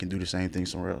 and then they can do the same thing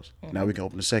somewhere else. Mm-hmm. Now we can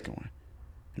open the second one.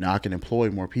 Now I can employ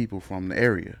more people from the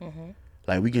area. Mm-hmm.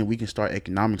 Like we can start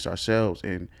economics ourselves,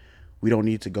 and we don't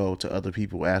need to go to other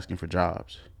people asking for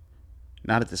jobs.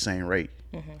 Not at the same rate.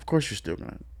 Mm-hmm. Of course, you're still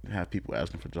gonna have people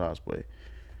asking for jobs, but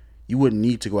you wouldn't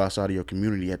need to go outside of your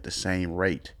community at the same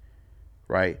rate,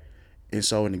 right? And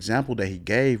so an example that he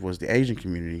gave was the Asian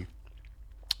community.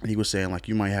 He was saying like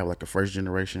you might have like a first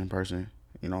generation person,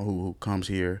 who comes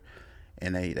here,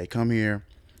 and they come here,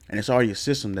 and it's already a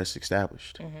system that's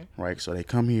established, Mm-hmm. right? So they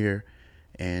come here,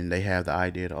 and they have the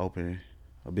idea to open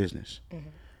a business. Mm-hmm.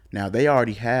 Now they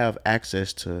already have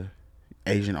access to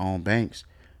Asian-owned banks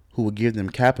who would give them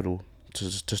capital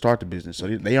to start the business. So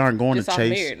they aren't going Just to off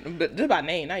Chase. married, but just by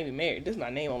name, not even married. Just by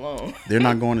name alone. They're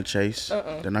not going to Chase.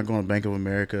 Uh-uh. They're not going to Bank of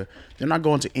America. They're not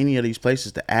going to any of these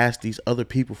places to ask these other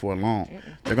people for a loan. Mm-mm.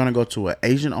 They're going to go to an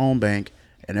Asian-owned bank,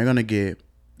 and they're going to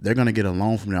get a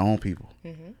loan from their own people.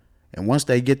 Mm-hmm. And once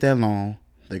they get that loan,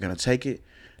 they're going to take it.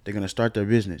 They're going to start their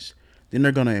business. Then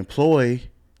they're going to employ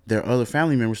their other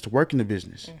family members to work in the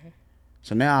business. Mm-hmm.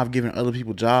 So now I've given other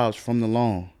people jobs from the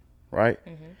loan, right?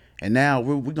 Mm-hmm. And now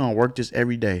we're going to work this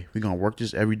every day. We're going to work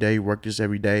this every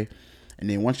day. And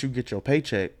then once you get your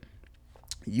paycheck,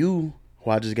 you,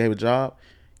 who I just gave a job,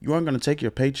 you aren't going to take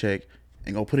your paycheck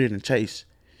and go put it in Chase.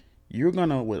 You're going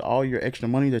to, with all your extra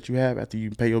money that you have after you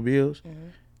pay your bills, Mm-hmm.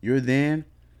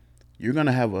 you're going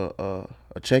to have a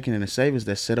checking and a savings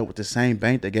that's set up with the same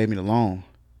bank that gave me the loan.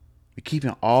 We're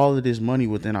keeping all of this money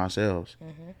within ourselves.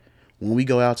 Mm-hmm. When we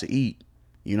go out to eat,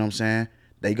 you know what I'm saying?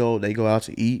 They go out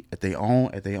to eat at their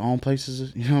own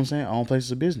places, you know what I'm saying? Own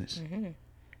places of business. Mm-hmm.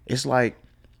 It's like,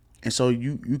 and so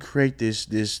you create this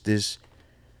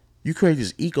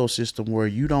ecosystem where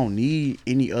you don't need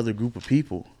any other group of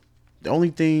people. The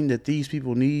only thing that these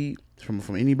people need from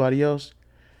anybody else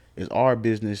is our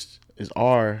business, is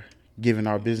our giving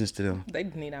our business to them. They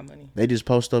need our money. They just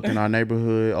post up in our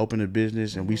neighborhood, open a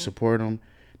business, and we support them.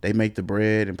 They make the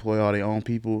bread, employ all their own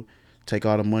people, take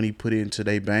all the money, put it into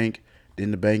their bank.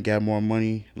 Then the bank got more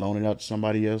money, loan it out to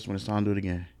somebody else when it's time to do it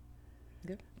again.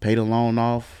 Yep. Pay the loan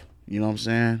off, You know what I'm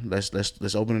saying?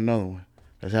 Let's open another one.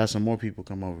 Let's have some more people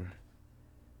come over.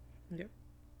 Yep.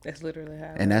 That's literally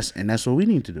how. And that's what we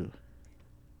need to do.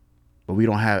 But we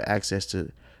don't have access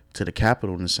to the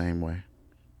capital in the same way.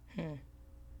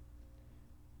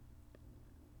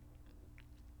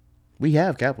 We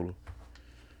have capital,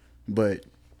 but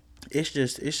it's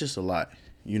just a lot,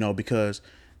 because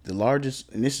the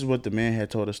largest, and this is what the man had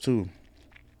told us too.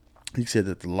 He said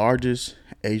that the largest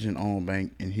Asian-owned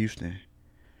bank in Houston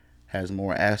has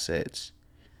more assets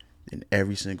than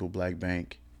every single black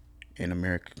bank in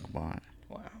America combined.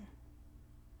 Wow.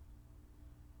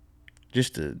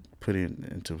 Just to put it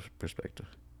into perspective.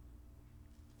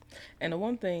 And the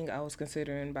one thing I was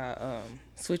considering about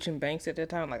switching banks at that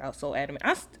time, like I was so adamant.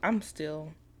 I'm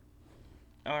still,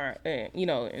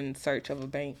 in search of a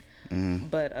bank,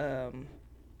 but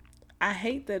I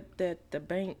hate that the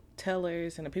bank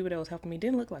tellers and the people that was helping me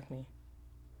didn't look like me.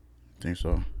 Think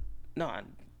so? No,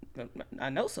 I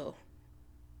know so.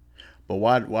 But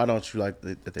why don't you like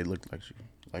that they look like you?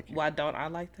 Like you? Why don't I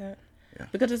like that? Yeah.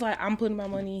 Because it's like I'm putting my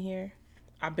money in here.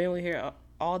 I've been with here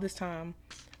all this time.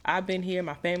 I've been here.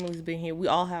 My family's been here. We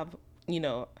all have,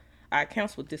 our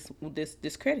accounts with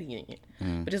this credit union.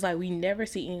 But it's like we never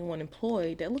see anyone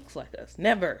employed that looks like us.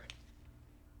 Never.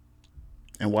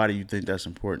 And why do you think that's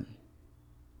important?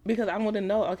 Because I want to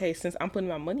know. Okay, since I'm putting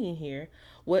my money in here,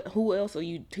 who else are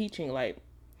you teaching? Like,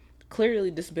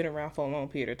 clearly this has been around for a long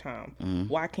period of time.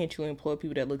 Why can't you employ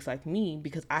people that looks like me?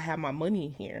 Because I have my money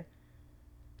in here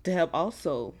to help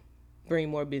also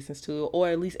bring more business to it, or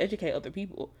at least educate other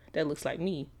people that looks like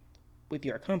me with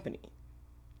your company.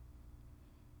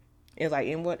 It's like,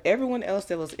 and what everyone else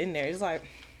that was in there, it's like,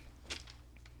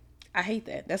 I hate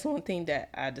that. That's one thing that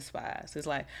I despise. It's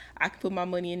like, I can put my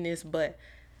money in this, but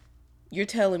you're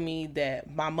telling me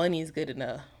that my money is good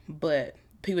enough, but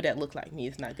people that look like me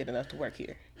is not good enough to work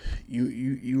here.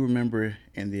 You remember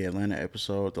in the Atlanta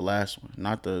episode, the last one,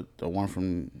 not the one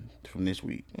from this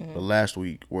week, the last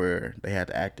week where they had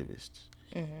the activists.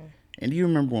 And do you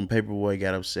remember when Paperboy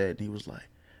got upset and he was like,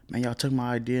 "Man, y'all took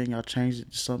my idea and y'all changed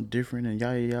it to something different, and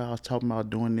y'all I was talking about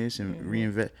doing this and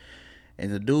reinvest."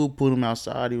 And the dude pulled him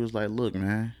outside. He was like, "Look,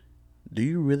 man, do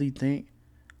you really think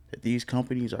that these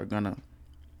companies are gonna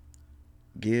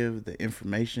give the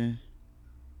information,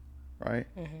 right?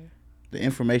 The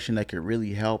information that could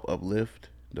really help uplift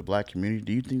the black community?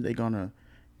 Do you think they're gonna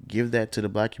give that to the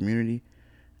black community,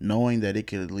 knowing that it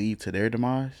could lead to their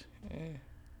demise?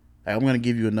 Like, I'm gonna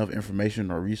give you enough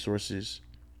information or resources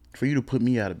for you to put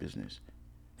me out of business,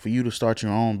 for you to start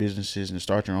your own businesses and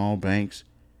start your own banks,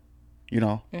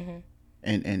 and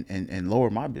lower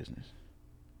my business.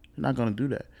 They're not gonna do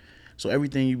that. So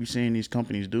everything you be seeing these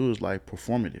companies do is like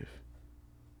performative.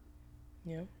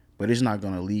 Yeah. But it's not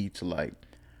gonna lead to like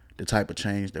the type of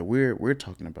change that we're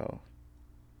talking about.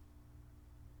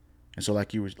 And so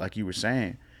like you were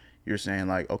saying, you're saying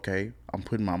like, okay, I'm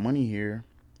putting my money here.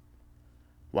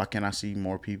 Why can't I see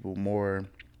more people, more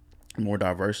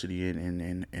diversity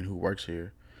in who works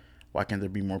here? Why can't there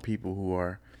be more people who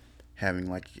are having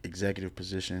like executive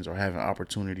positions or having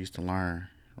opportunities to learn,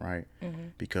 right?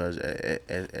 Because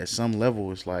at some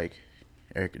level, it's like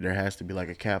there has to be like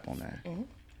a cap on that.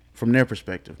 From their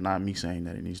perspective, not me saying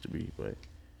that it needs to be, but.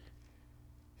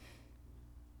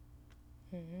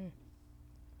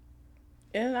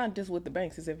 And not just with the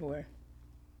banks, it's everywhere.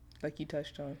 Like you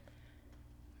touched on.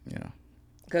 Yeah.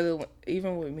 Because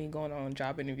even with me going on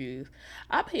job interviews,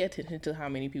 I pay attention to how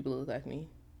many people look like me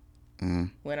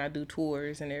when I do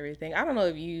tours and everything. I don't know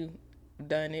if you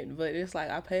done it, but it's like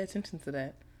I pay attention to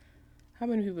that. How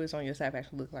many people is on your staff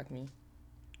actually look like me?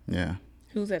 Yeah.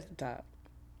 Who's at the top?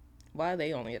 Why are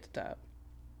they only at the top?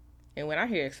 And when I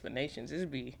hear explanations, it's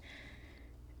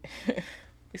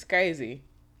crazy.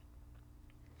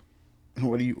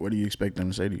 What do you expect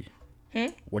them to say to you?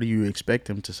 What do you expect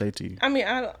them to say to you? I mean,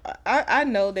 I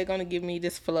know they're gonna give me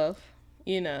this fluff,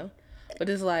 but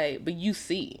it's like, but you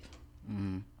see,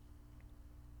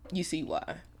 you see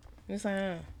why. It's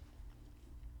like,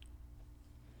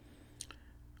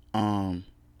 And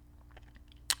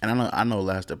I know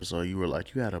last episode you were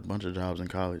like you had a bunch of jobs in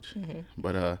college,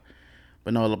 but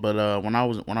when I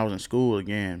was in school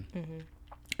again,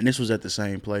 and this was at the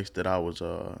same place that I was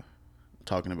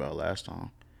talking about last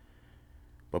time.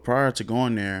 But prior to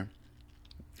going there,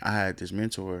 I had this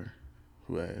mentor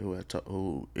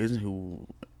who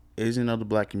isn't of the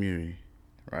black community,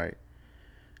 right?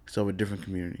 It's of a different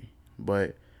community.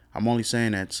 But I'm only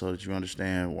saying that so that you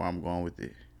understand where I'm going with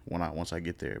it once I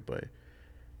get there. But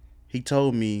he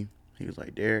told me, he was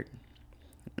like, Derrick,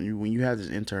 when you have this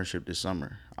internship this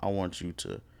summer, I want you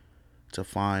to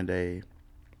find a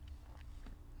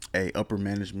upper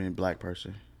management black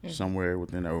person somewhere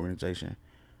within the organization,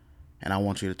 and I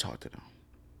want you to talk to them.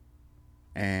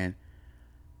 And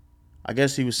I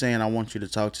guess he was saying, I want you to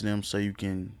talk to them so you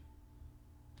can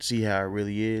see how it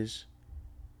really is.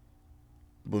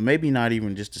 But maybe not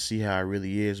even just to see how it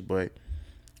really is, but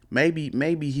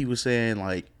maybe he was saying,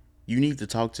 like, you need to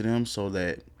talk to them so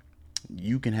that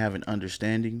you can have an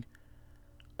understanding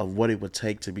of what it would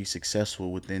take to be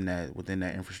successful within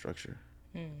that infrastructure.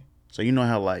 So you know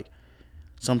how, like,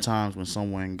 sometimes when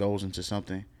someone goes into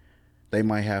something, they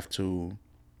might have to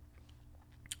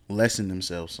lessen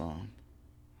themselves some,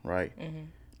 right?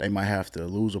 They might have to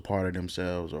lose a part of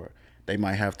themselves, or they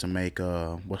might have to make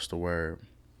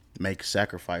make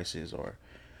sacrifices,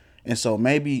 and so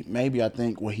maybe I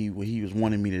think what he was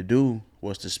wanting me to do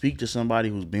was to speak to somebody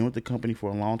who's been with the company for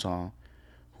a long time,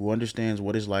 who understands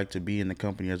what it's like to be in the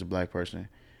company as a black person,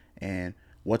 and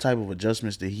what type of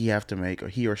adjustments did he have to make, or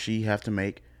he or she have to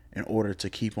make, in order to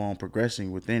keep on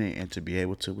progressing within it and to be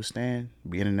able to withstand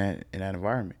being in that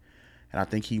environment. And I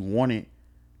think he wanted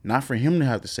not for him to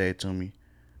have to say it to me,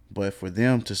 but for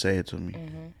them to say it to me.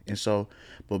 And so,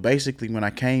 but basically, when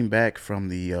I came back from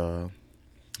the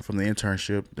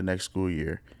internship the next school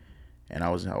year, and I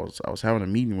was having a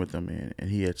meeting with him, and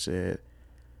he had said,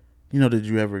 did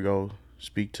you ever go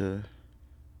speak to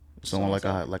someone like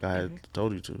I had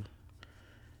told you to?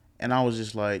 And I was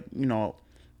just like,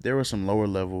 there were some lower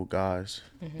level guys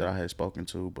that I had spoken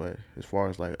to, but as far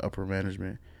as like upper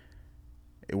management,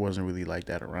 it wasn't really like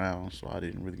that around. So I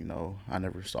didn't really know. I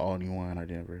never saw anyone. I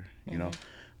never,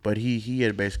 But he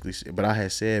had basically said, but I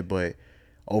had said, but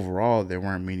overall there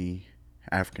weren't many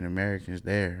African Americans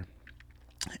there.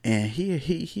 And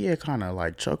he had kind of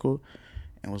like chuckled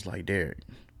and was like, Derrick,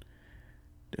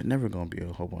 there's never gonna be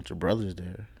a whole bunch of brothers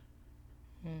there.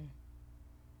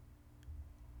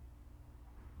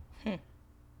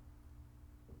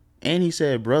 And he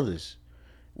said brothers,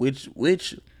 which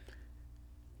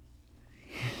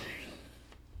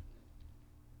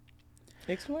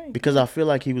explain. Because I feel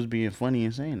like he was being funny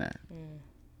in saying that.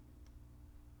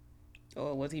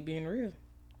 Or was he being real?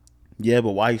 Yeah,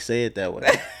 but why he say it that way?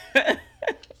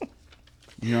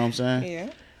 You know what I'm saying? Yeah.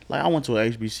 Like, I went to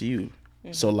a HBCU,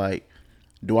 so like,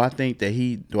 do I think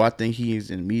he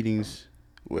is in meetings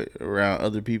around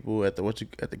other people at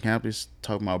the campus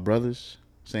talking about brothers,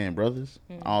 saying brothers?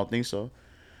 I don't think so.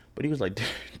 But he was like,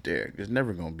 Derrick, there's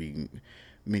never gonna be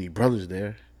many brothers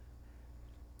there.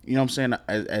 You know what I'm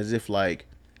saying?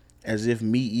 As if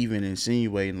me even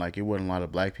insinuating like it wasn't a lot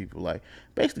of black people, like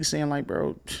basically saying like,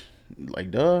 bro,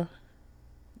 like duh.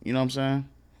 You know what I'm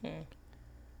saying?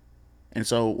 And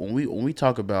so when we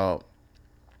talk about,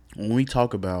 and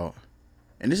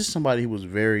this is somebody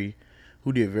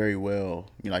who did very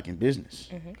well, like in business,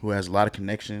 who has a lot of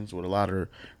connections with a lot of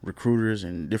recruiters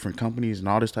and different companies and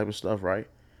all this type of stuff, right?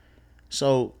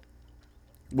 So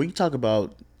when you talk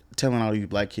about telling all these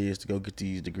black kids to go get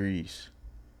these degrees,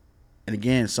 and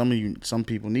again, some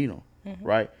people need them,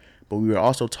 right? But we were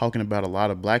also talking about a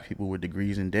lot of black people with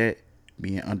degrees in debt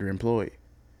being underemployed.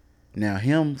 Now,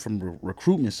 him from the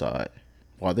recruitment side,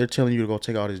 while they're telling you to go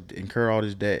incur all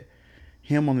this debt,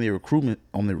 him on the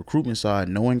recruitment side,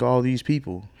 knowing all these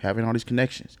people, having all these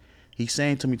connections, he's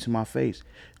saying to me to my face,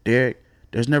 Derrick,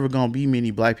 there's never gonna be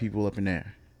many black people up in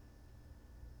there,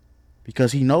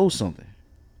 because he knows something.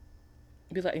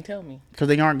 Be like, and tell me, because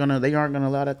they aren't gonna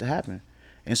allow that to happen.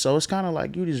 And so it's kind of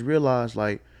like you just realize,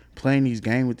 like, playing these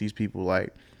games with these people,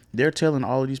 like they're telling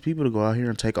all of these people to go out here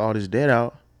and take all this debt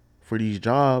out for these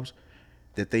jobs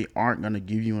that they aren't gonna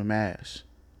give you in mass.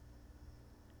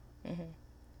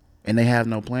 And they have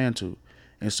no plan to.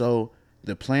 And so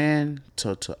the plan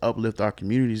to uplift our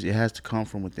communities, it has to come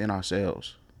from within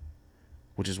ourselves,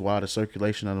 which is why the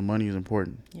circulation of the money is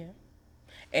important. Yeah.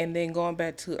 And then going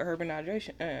back to Urban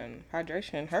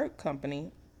Hydration, her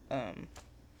company,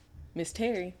 Miss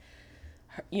Terry,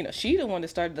 she the one that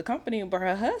started the company, but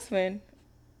her husband,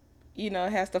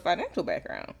 has the financial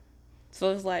background.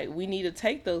 So it's like we need to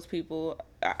take those people,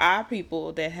 our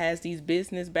people that has these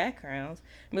business backgrounds,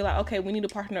 and be like, okay, we need to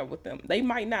partner up with them. They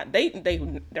might not,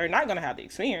 they're not gonna have the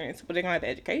experience, but they're gonna have the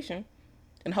education,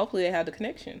 and hopefully they have the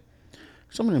connection.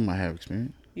 Some of them might have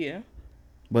experience. Yeah.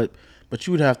 But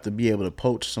you would have to be able to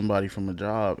poach somebody from a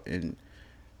job and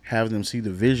have them see the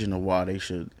vision of why they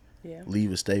should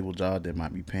leave a stable job that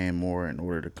might be paying more in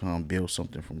order to come build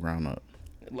something from ground up.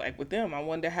 Like with them, I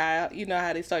wonder how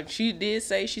they started. She did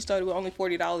say she started with only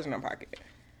 $40 in her pocket,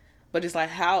 but it's like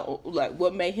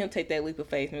what made him take that leap of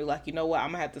faith and be like, you know what,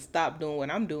 I'm gonna have to stop doing what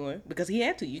I'm doing, because he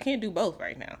had to. You can't do both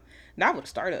right now. Not with a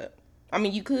startup. I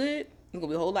mean, you could. There's gonna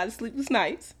be a whole lot of sleepless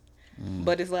nights,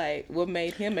 but it's like what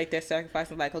made him make that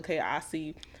sacrifice of like, okay, I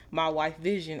see my wife's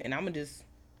vision and I'm gonna just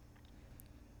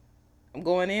I'm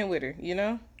going in with her, you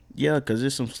know? Yeah, because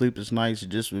there's some sleepless nights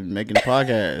just with making the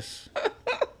podcast.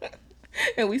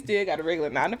 And we still got a regular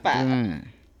 9 to 5.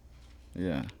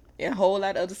 Yeah. And a whole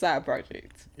lot of other side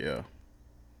projects. Yeah.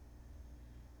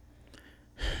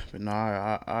 But no,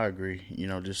 I agree. You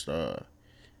know, just I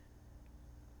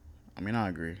mean, I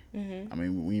agree. I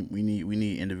mean, we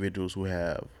need individuals who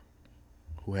have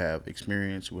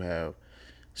experience, who have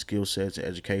skill sets,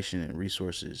 education, and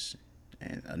resources,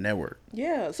 and a network.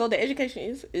 Yeah, so the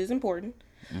education is important,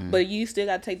 but you still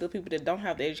got to take the people that don't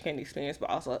have the education experience,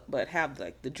 but have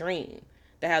like the dream,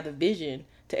 that have the vision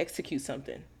to execute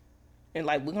something, and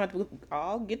like we're gonna have to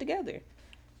all get together.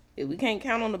 If we can't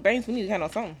count on the banks, we need to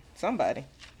count on somebody.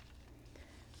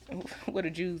 Where the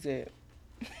Jews at?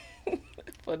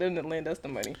 For them to lend us the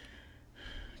money.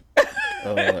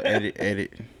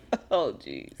 Edit. Oh,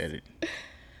 jeez. Edit.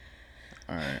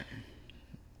 All right.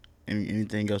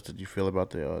 Anything else that you feel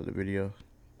about the video?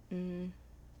 You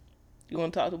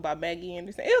want to talk about Maggie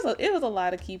Anderson? It was a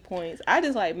lot of key points. I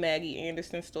just like Maggie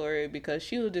Anderson's story because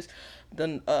she was just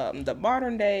the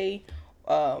modern day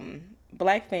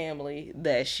black family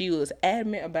that she was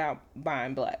adamant about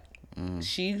buying black.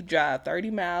 She drive 30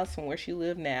 miles from where she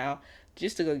live now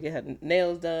just to go get her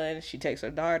nails done. She takes her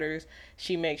daughters.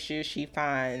 She makes sure she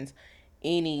finds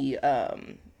any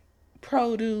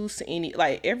produce, any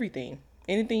like everything.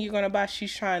 Anything you're gonna buy,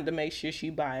 she's trying to make sure she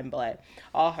buying black.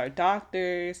 All her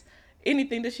doctors,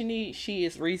 anything that she needs, she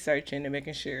is researching and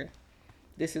making sure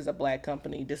this is a black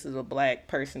company. This is a black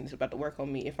person that's about to work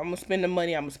on me. If I'm gonna spend the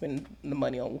money, I'm gonna spend the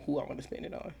money on who I'm gonna spend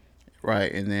it on.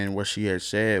 Right, and then what she had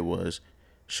said was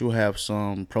she'll have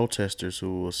some protesters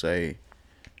who will say,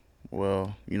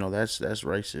 "Well, you know, that's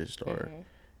racist," or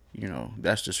you know,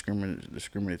 that's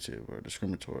discriminative or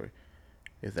discriminatory,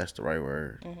 if that's the right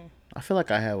word. I feel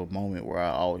like I have a moment where I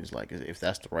always like if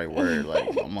that's the right word,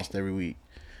 like almost every week.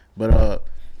 But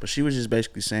she was just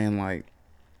basically saying like,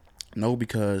 no,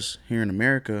 because here in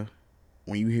America,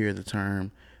 when you hear the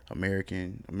term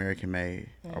American made,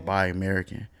 or buy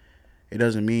American, it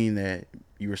doesn't mean that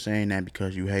you were saying that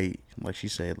because you hate, like she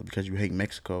said, because you hate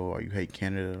Mexico or you hate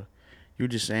Canada. You're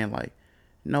just saying like,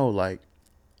 no, like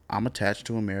I'm attached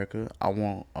to America. I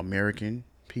want American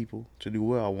people to do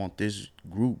well. I want this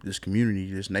group, this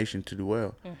community, this nation to do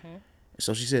well.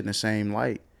 So she said in the same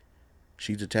light,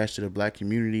 she's attached to the black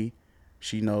community.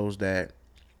 She knows that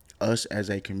us as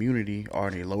a community are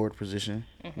in a lowered position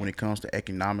when it comes to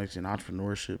economics and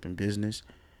entrepreneurship and business.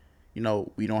 You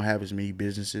know, we don't have as many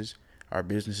businesses. Our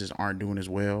businesses aren't doing as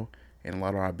well, and a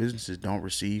lot of our businesses don't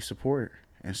receive support.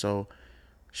 And so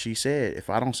she said, if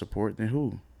I don't support, then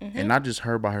who? And not just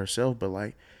her by herself, but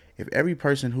like if every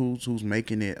person who's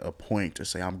making it a point to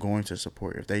say I'm going to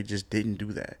support, if they just didn't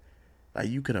do that, like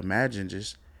you could imagine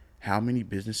just how many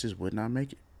businesses would not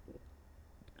make it.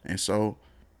 And so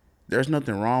there's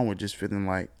nothing wrong with just feeling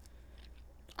like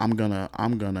I'm gonna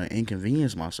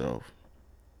inconvenience myself,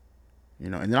 you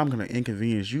know, and then I'm gonna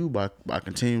inconvenience you by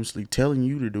continuously telling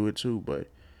you to do it too. But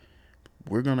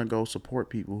we're gonna go support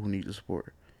people who need the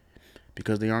support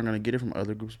because they aren't gonna get it from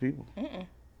other groups of people.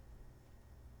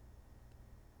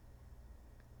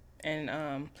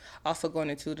 And also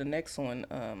going into the next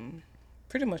one,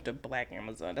 pretty much the Black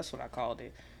Amazon. That's what I called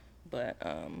it. But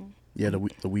yeah,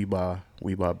 the We Buy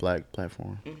Black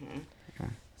platform.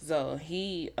 So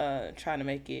he trying to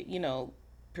make it, you know,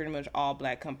 pretty much all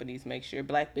black companies make sure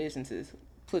black businesses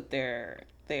put their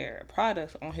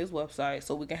products on his website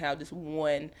so we can have this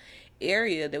one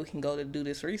area that we can go to do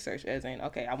this research, as in,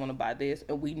 okay, I want to buy this,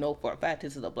 and we know for a fact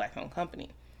this is a black owned company.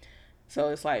 So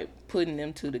it's like putting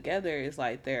them two together is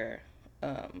like they're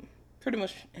pretty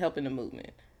much helping the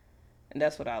movement, and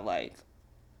that's what I like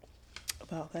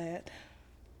about that.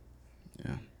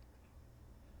 Yeah.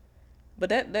 But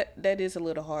that is a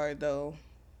little hard though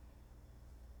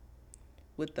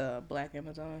with the Black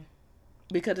Amazon,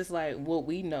 because it's like what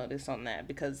we noticed on that,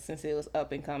 because since it was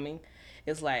up and coming,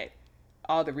 it's like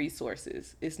all the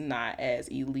resources is not as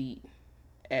elite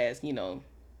as, you know,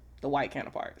 the white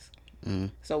counterparts.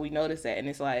 So we noticed that, and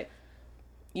it's like,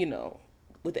 you know,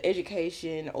 with the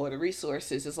education or the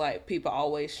resources, it's like people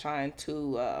always trying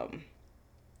to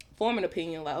form an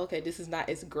opinion like, okay, this is not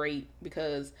as great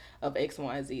because of X,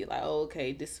 Y, and Z. Like, oh,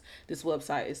 okay, this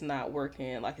website is not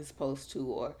working like it's supposed to,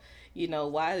 or, you know,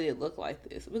 why did it look like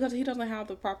this? Because he doesn't have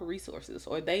the proper resources,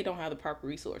 or they don't have the proper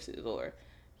resources, or,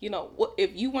 you know, what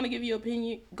if you want to give your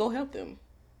opinion, go help them.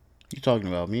 You talking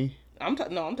about me? I'm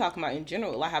talking about in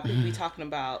general, like how people be talking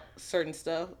about certain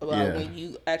stuff about when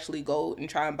you actually go and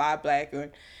try and buy black,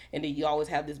 and then you always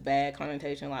have this bad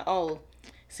connotation like, oh,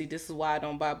 see, this is why I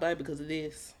don't buy black, because of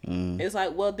this. It's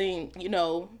like, well, then, you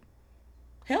know,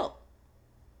 help.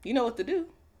 You know what to do.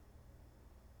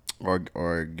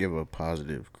 Or give a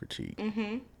positive critique.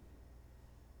 I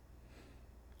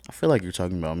feel like you're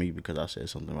talking about me because I said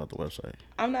something about the website.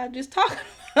 I'm not just talking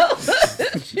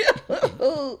about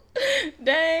you.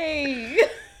 Dang.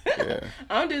 Yeah.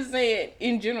 I'm just saying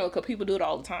in general because people do it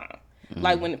all the time.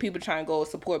 Like when people try and go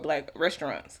support black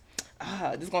restaurants.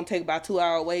 This is going to take about 2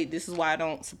 hour wait. This is why I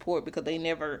don't support because they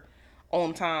never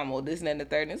on time or this and that and the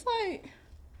third. And it's like,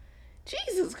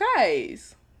 Jesus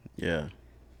Christ. Yeah.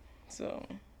 So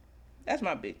that's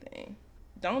my big thing.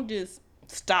 Don't just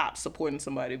stop supporting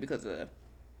somebody because of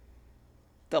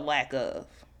the lack of.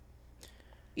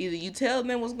 Either you tell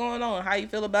them what's going on, how you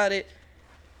feel about it,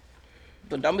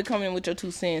 but don't be coming in with your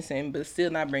 2 cents and but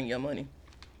still not bring your money.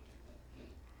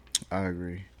 I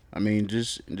agree. I mean,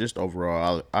 just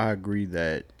overall, I agree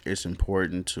that it's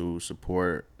important to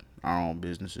support our own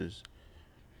businesses.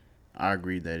 I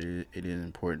agree that it is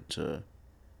important to.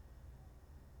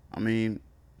 I mean,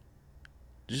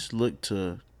 just look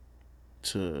to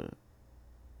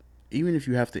even if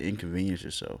you have to inconvenience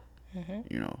yourself,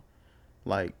 you know,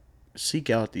 like seek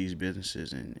out these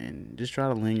businesses and just try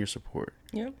to lend your support.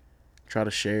 Yep. Try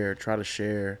to share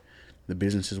the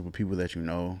businesses with people that you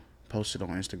know. Post it on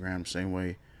Instagram the same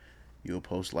way you'll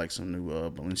post like some new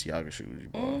Balenciaga shoes you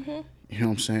bought. You know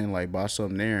what I'm saying? Like buy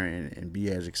something there and be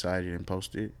as excited and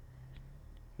post it.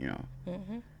 You know,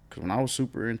 because when I was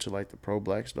super into like the pro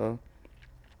black stuff,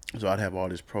 so I'd have all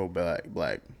this pro black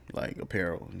like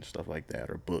apparel and stuff like that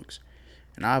or books,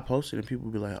 and I post it and people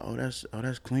would be like, oh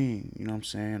that's clean. You know what I'm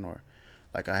saying? Or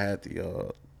like I had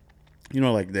the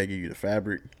like they give you the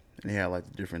fabric and they had like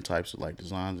the different types of like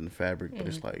designs in the fabric, but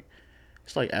it's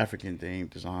like African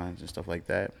themed designs and stuff like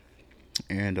that.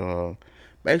 And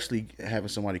basically having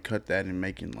somebody cut that and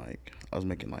I was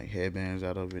making like headbands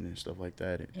out of it and stuff like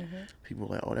that. And people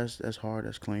were like, oh, that's hard,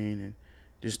 that's clean. And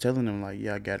just telling them like,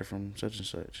 yeah, I got it from such and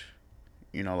such.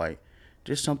 You know, like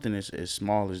just something as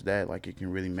small as that, like it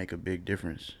can really make a big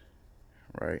difference,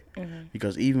 right?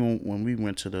 Because even when we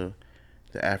went to the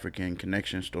African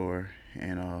Connection store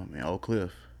in Oak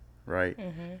Cliff, right?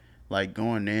 Like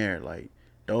going there, like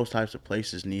those types of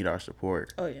places need our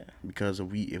support. Oh yeah. Because if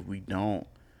we don't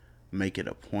make it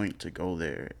a point to go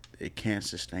there, it can't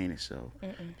sustain itself.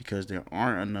 Because there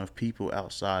aren't enough people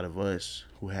outside of us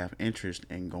who have interest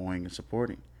in going and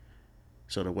supporting.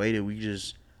 So the way that we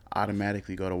just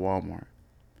automatically go to Walmart,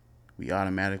 we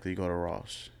automatically go to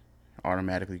Ross,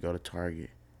 automatically go to Target,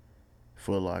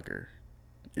 Foot Locker.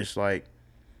 It's like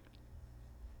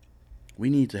we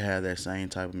need to have that same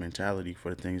type of mentality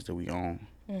for the things that we own.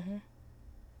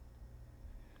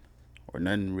 Or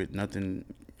nothing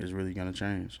is really gonna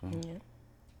change. So. Yeah.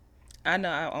 I know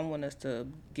I want us to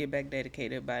get back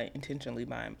dedicated by intentionally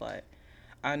buying black.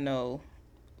 I know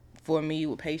for me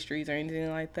with pastries or anything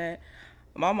like that,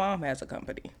 my mom has a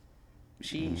company.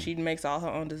 She makes all her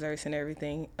own desserts and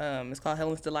everything. It's called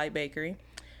Helen's Delight Bakery.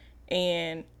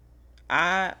 And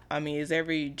I mean, it's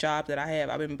every job that I have,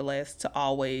 I've been blessed to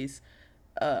always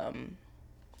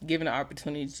given the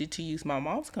opportunity to use my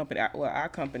mom's company, our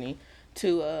company,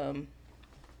 to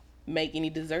make any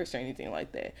desserts or anything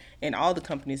like that. And all the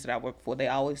companies that I work for, they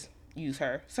always use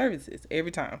her services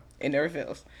every time. It never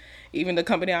fails. Even the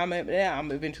company I'm at now,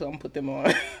 I'm eventually going to put them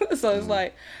on. So it's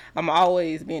like I'm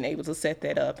always being able to set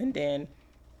that up. And then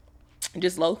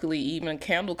just locally, even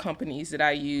candle companies that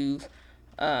I use,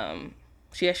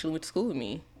 she actually went to school with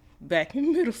me back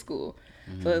in middle school.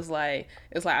 So it's like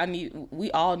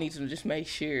we all need to just make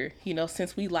sure,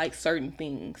 since we like certain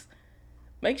things,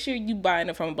 make sure you buying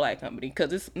it from a black company,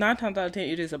 because it's 9 times out of 10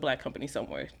 it is a black company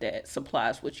somewhere that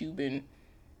supplies what you've been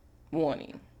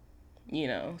wanting.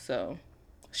 So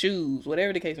shoes,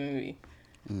 whatever the case may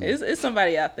be, it's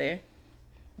somebody out there.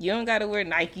 You don't gotta wear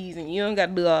Nikes and you don't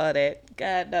gotta do all that.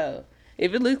 God no.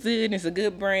 If it looks good and it's a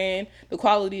good brand, the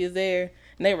quality is there,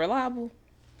 and they're reliable,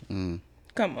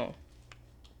 come on.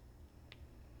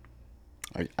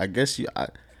 I guess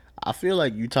I feel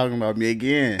like you talking about me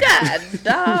again. God,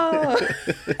 dog.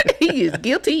 He is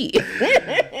guilty.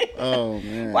 Oh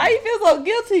man. Why you feel so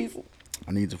guilty?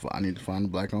 I need to find a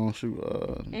black-owned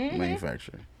shoe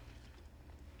manufacturer.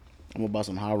 I'm gonna buy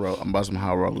some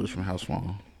high rollers from House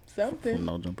Phone. Something. From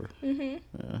No Jumper.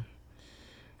 Yeah.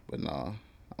 But nah,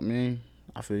 I mean,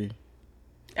 I feel you.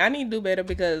 I need to do better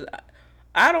because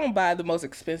I don't buy the most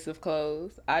expensive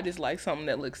clothes. I just like something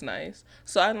that looks nice.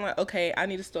 So I'm like, okay, I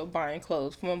need to start buying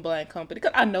clothes from a black company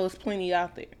because I know it's plenty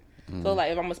out there. So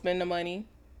like, if I'm gonna spend the money,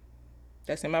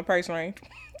 that's in my price range,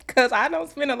 because I don't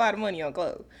spend a lot of money on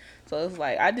clothes. So it's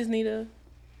like I just need to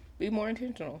be more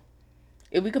intentional.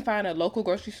 If we can find a local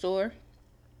grocery store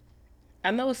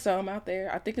I know it's some out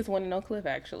there. I think it's one in Oak Cliff,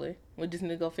 actually. We just need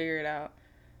to go figure it out.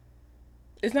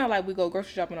 It's not like we go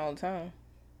grocery shopping all the time.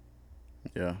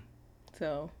 Yeah.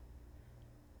 So,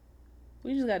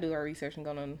 we just got to do our research and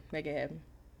go and make it happen.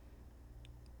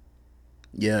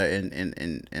 Yeah,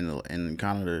 and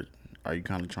kind of, are you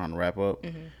kind of trying to wrap up?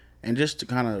 Mm-hmm. And just to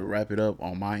kind of wrap it up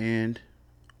on my end,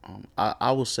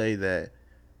 I will say that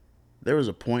there was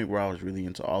a point where I was really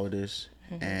into all of this,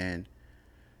 Mm-hmm. and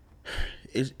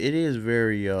it is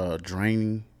very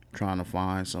draining trying to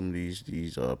find some of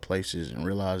these places and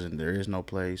realizing there is no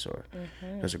place, or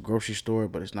there's a grocery store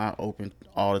but it's not open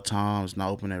all the time. It's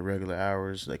not open at regular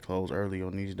hours. They close early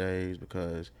on these days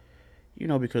because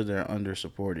because they're under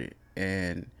supported.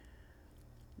 And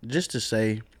just to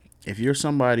say, if you're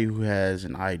somebody who has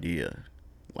an idea,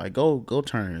 like go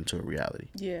turn it into a reality.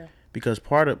 Yeah. Because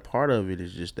part of it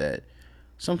is just that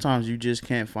sometimes you just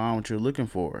can't find what you're looking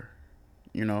for.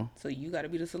 So you got to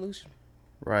be the solution.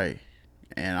 Right.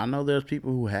 And I know there's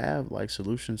people who have like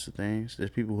solutions to things. There's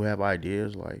people who have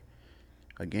ideas. Like,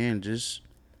 again, just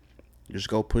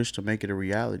go push to make it a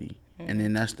reality. And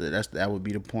then that would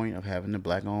be the point of having the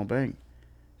black-owned bank,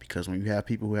 because when you have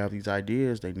people who have these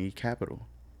ideas, they need capital.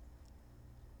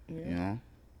 Yeah.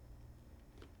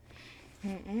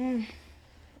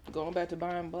 Going back to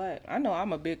buying black, I know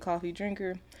I'm a big coffee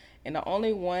drinker, and the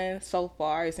only one so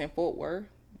far is in Fort Worth,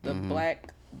 the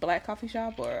black coffee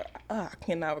shop, or I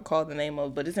cannot recall the name of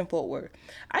it, but it's in Fort Worth.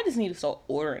 I just need to start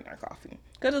ordering our coffee,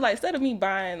 because it's like, instead of me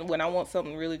buying when I want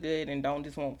something really good and don't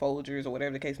just want Folgers or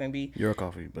whatever the case may be. Your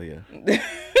coffee, but yeah.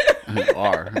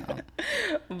 Are.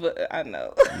 But I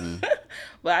know.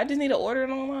 But I just need to order it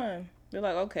online. They're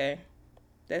like, okay,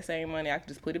 that same money I can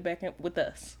just put it back in with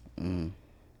us.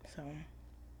 So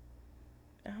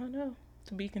I don't know.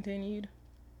 To be continued.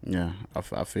 Yeah, I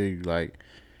feel you, like,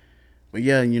 but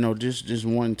yeah, just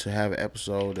wanting to have an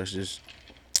episode that's just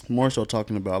more so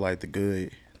talking about like the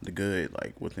good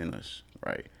like within us,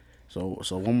 right? So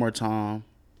one more time,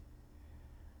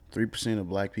 3% of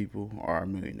black people are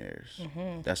millionaires.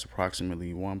 That's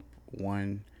approximately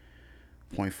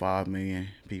 1.5 million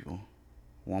people.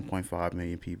 1.5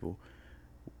 million people.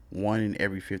 1 in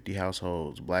every 50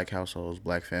 households, black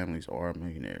families, are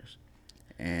millionaires.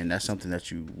 And that's something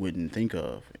that you wouldn't think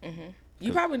of.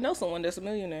 You probably know someone that's a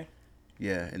millionaire.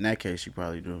 Yeah, in that case, you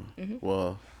probably do.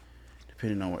 Well,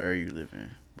 depending on what area you live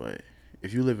in. But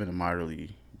if you live in a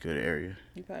moderately good area,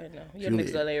 you probably know. Your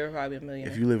next door neighbor probably a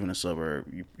millionaire. If you live in a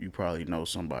suburb, you probably know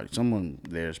somebody. Someone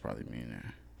there is probably a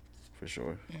millionaire, for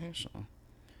sure. So,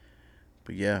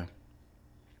 but yeah,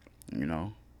 I kind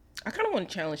of want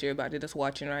to challenge everybody that's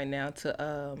watching right now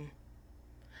to,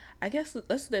 I guess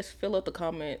let's just fill up the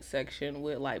comment section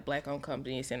with like black-owned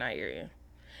companies in our area.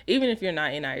 Even if you're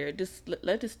not in our area, just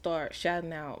let's just start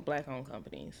shouting out black-owned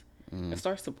companies and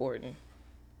start supporting.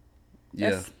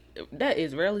 Yeah, that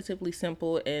is relatively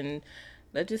simple, and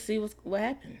let's just see what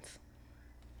happens.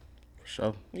 For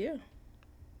sure. Yeah.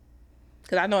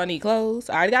 Because I know I need clothes.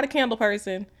 I already got a candle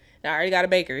person. I already got a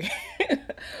bakery.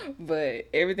 But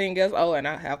everything else, and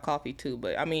I have coffee too.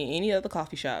 But I mean, any other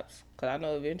coffee shops. Because I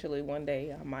know eventually one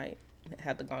day I might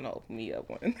have to go and open me up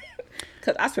one.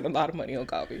 Because I spend a lot of money on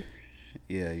coffee.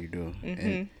 Yeah, you do.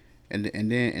 And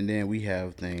then we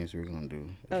have things we're going to do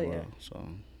as well. Yeah. So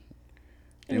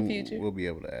in the future, we'll be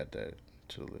able to add that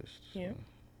to the list. So. Yeah.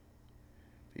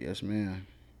 Yes, ma'am.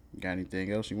 You got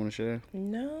anything else you want to share?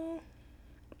 No.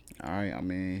 All right. I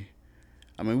mean,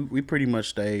 we pretty much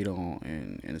stayed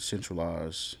in a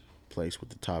centralized place with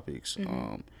the topics.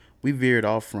 We veered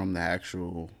off from the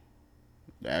actual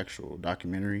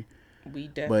documentary. We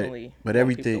definitely but want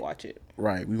everything, people to watch it.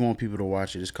 Right. We want people to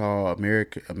watch it. It's called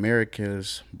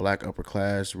America's Black Upper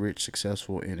Class, Rich,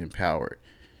 Successful, and Empowered.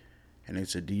 And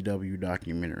it's a DW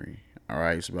documentary. All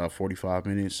right. It's about 45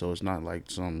 minutes, so it's not like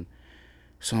some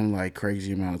like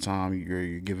crazy amount of time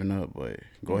you're giving up. But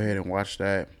go ahead and watch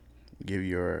that. Give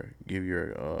your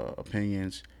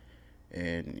opinions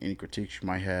and any critiques you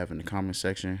might have in the comment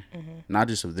section. Not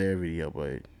just of their video,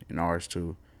 but in ours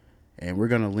too. And we're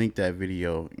going to link that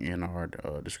video in our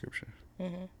description.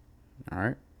 All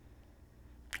right?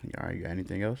 All right, you got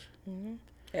anything else?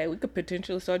 Hey, we could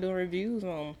potentially start doing reviews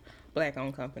on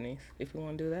black-owned companies if we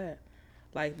want to do that.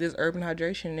 Like this Urban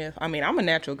Hydration. I'm a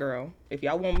natural girl. If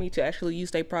y'all want me to actually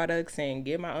use their products and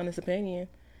give my honest opinion,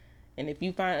 and if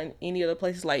you find any other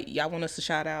places like y'all want us to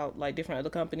shout out like different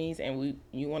other companies and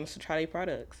you want us to try their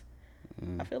products,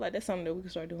 I feel like that's something that we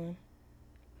can start doing.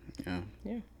 Yeah.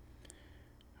 Yeah.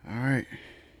 All right.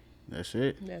 That's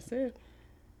it.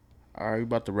 All right, we're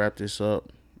about to wrap this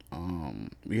up.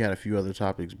 We had a few other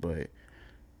topics, but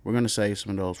we're gonna save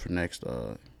some of those for the next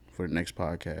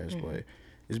podcast. But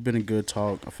it's been a good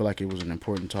talk. I feel like it was an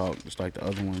important talk, just like the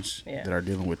other ones that are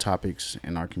dealing with topics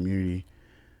in our community.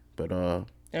 But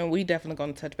and we definitely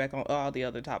gonna touch back on all the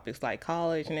other topics like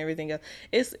college and everything else.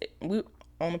 We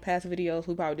on the past videos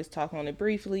we probably just talk on it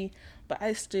briefly, but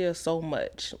it's still so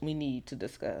much we need to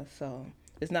discuss. So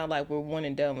it's not like we're one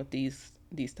and done with these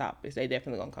topics. They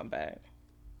definitely gonna come back.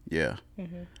 Yeah,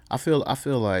 I feel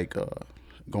like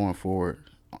going forward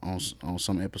on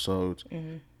some episodes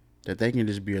that they can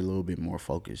just be a little bit more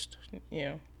focused.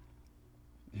 Yeah,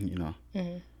 you know,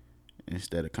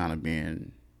 instead of kind of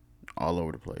being all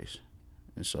over the place,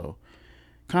 and so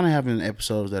kind of having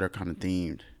episodes that are kind of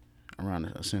themed around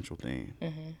a central theme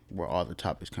where all the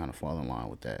topics kind of fall in line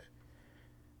with that.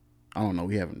 I don't know.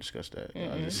 We haven't discussed that.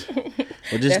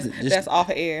 That's off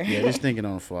air. Yeah, just thinking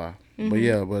on the fly. But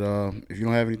if you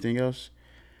don't have anything else,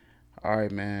 all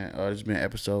right, man. This has been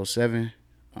episode 7.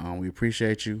 We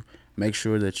appreciate you. Make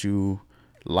sure that you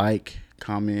like,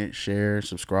 comment, share,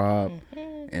 subscribe,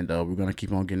 and we're gonna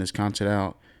keep on getting this content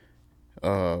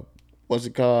out. What's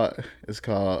it called? It's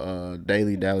called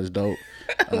Daily Dallas Dope.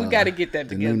 We got to get that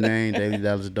together. The new name, Daily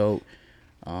Dallas Dope.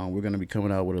 We're gonna be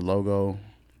coming out with a logo,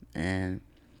 and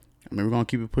we're gonna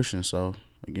keep it pushing. So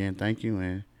again, thank you,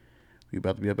 and we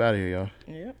about to be up out of here, y'all.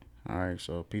 Yep. All right,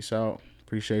 so peace out.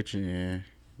 Appreciate you, and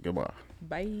goodbye.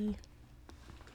 Bye.